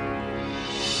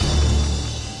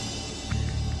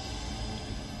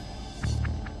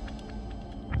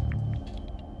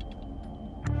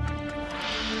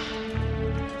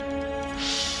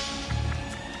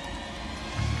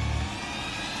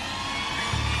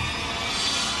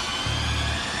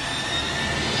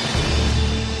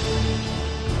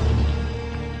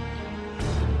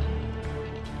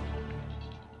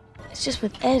 It's just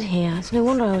with Ed here. It's no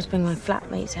wonder I always bring my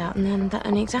flatmates out, and then that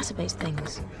only exacerbates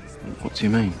things. What do you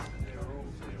mean?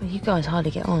 Well, you guys hardly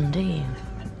get on, do you?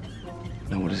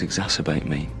 No, what does exacerbate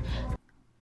mean?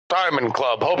 Diamond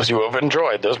Club hopes you have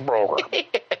enjoyed this program.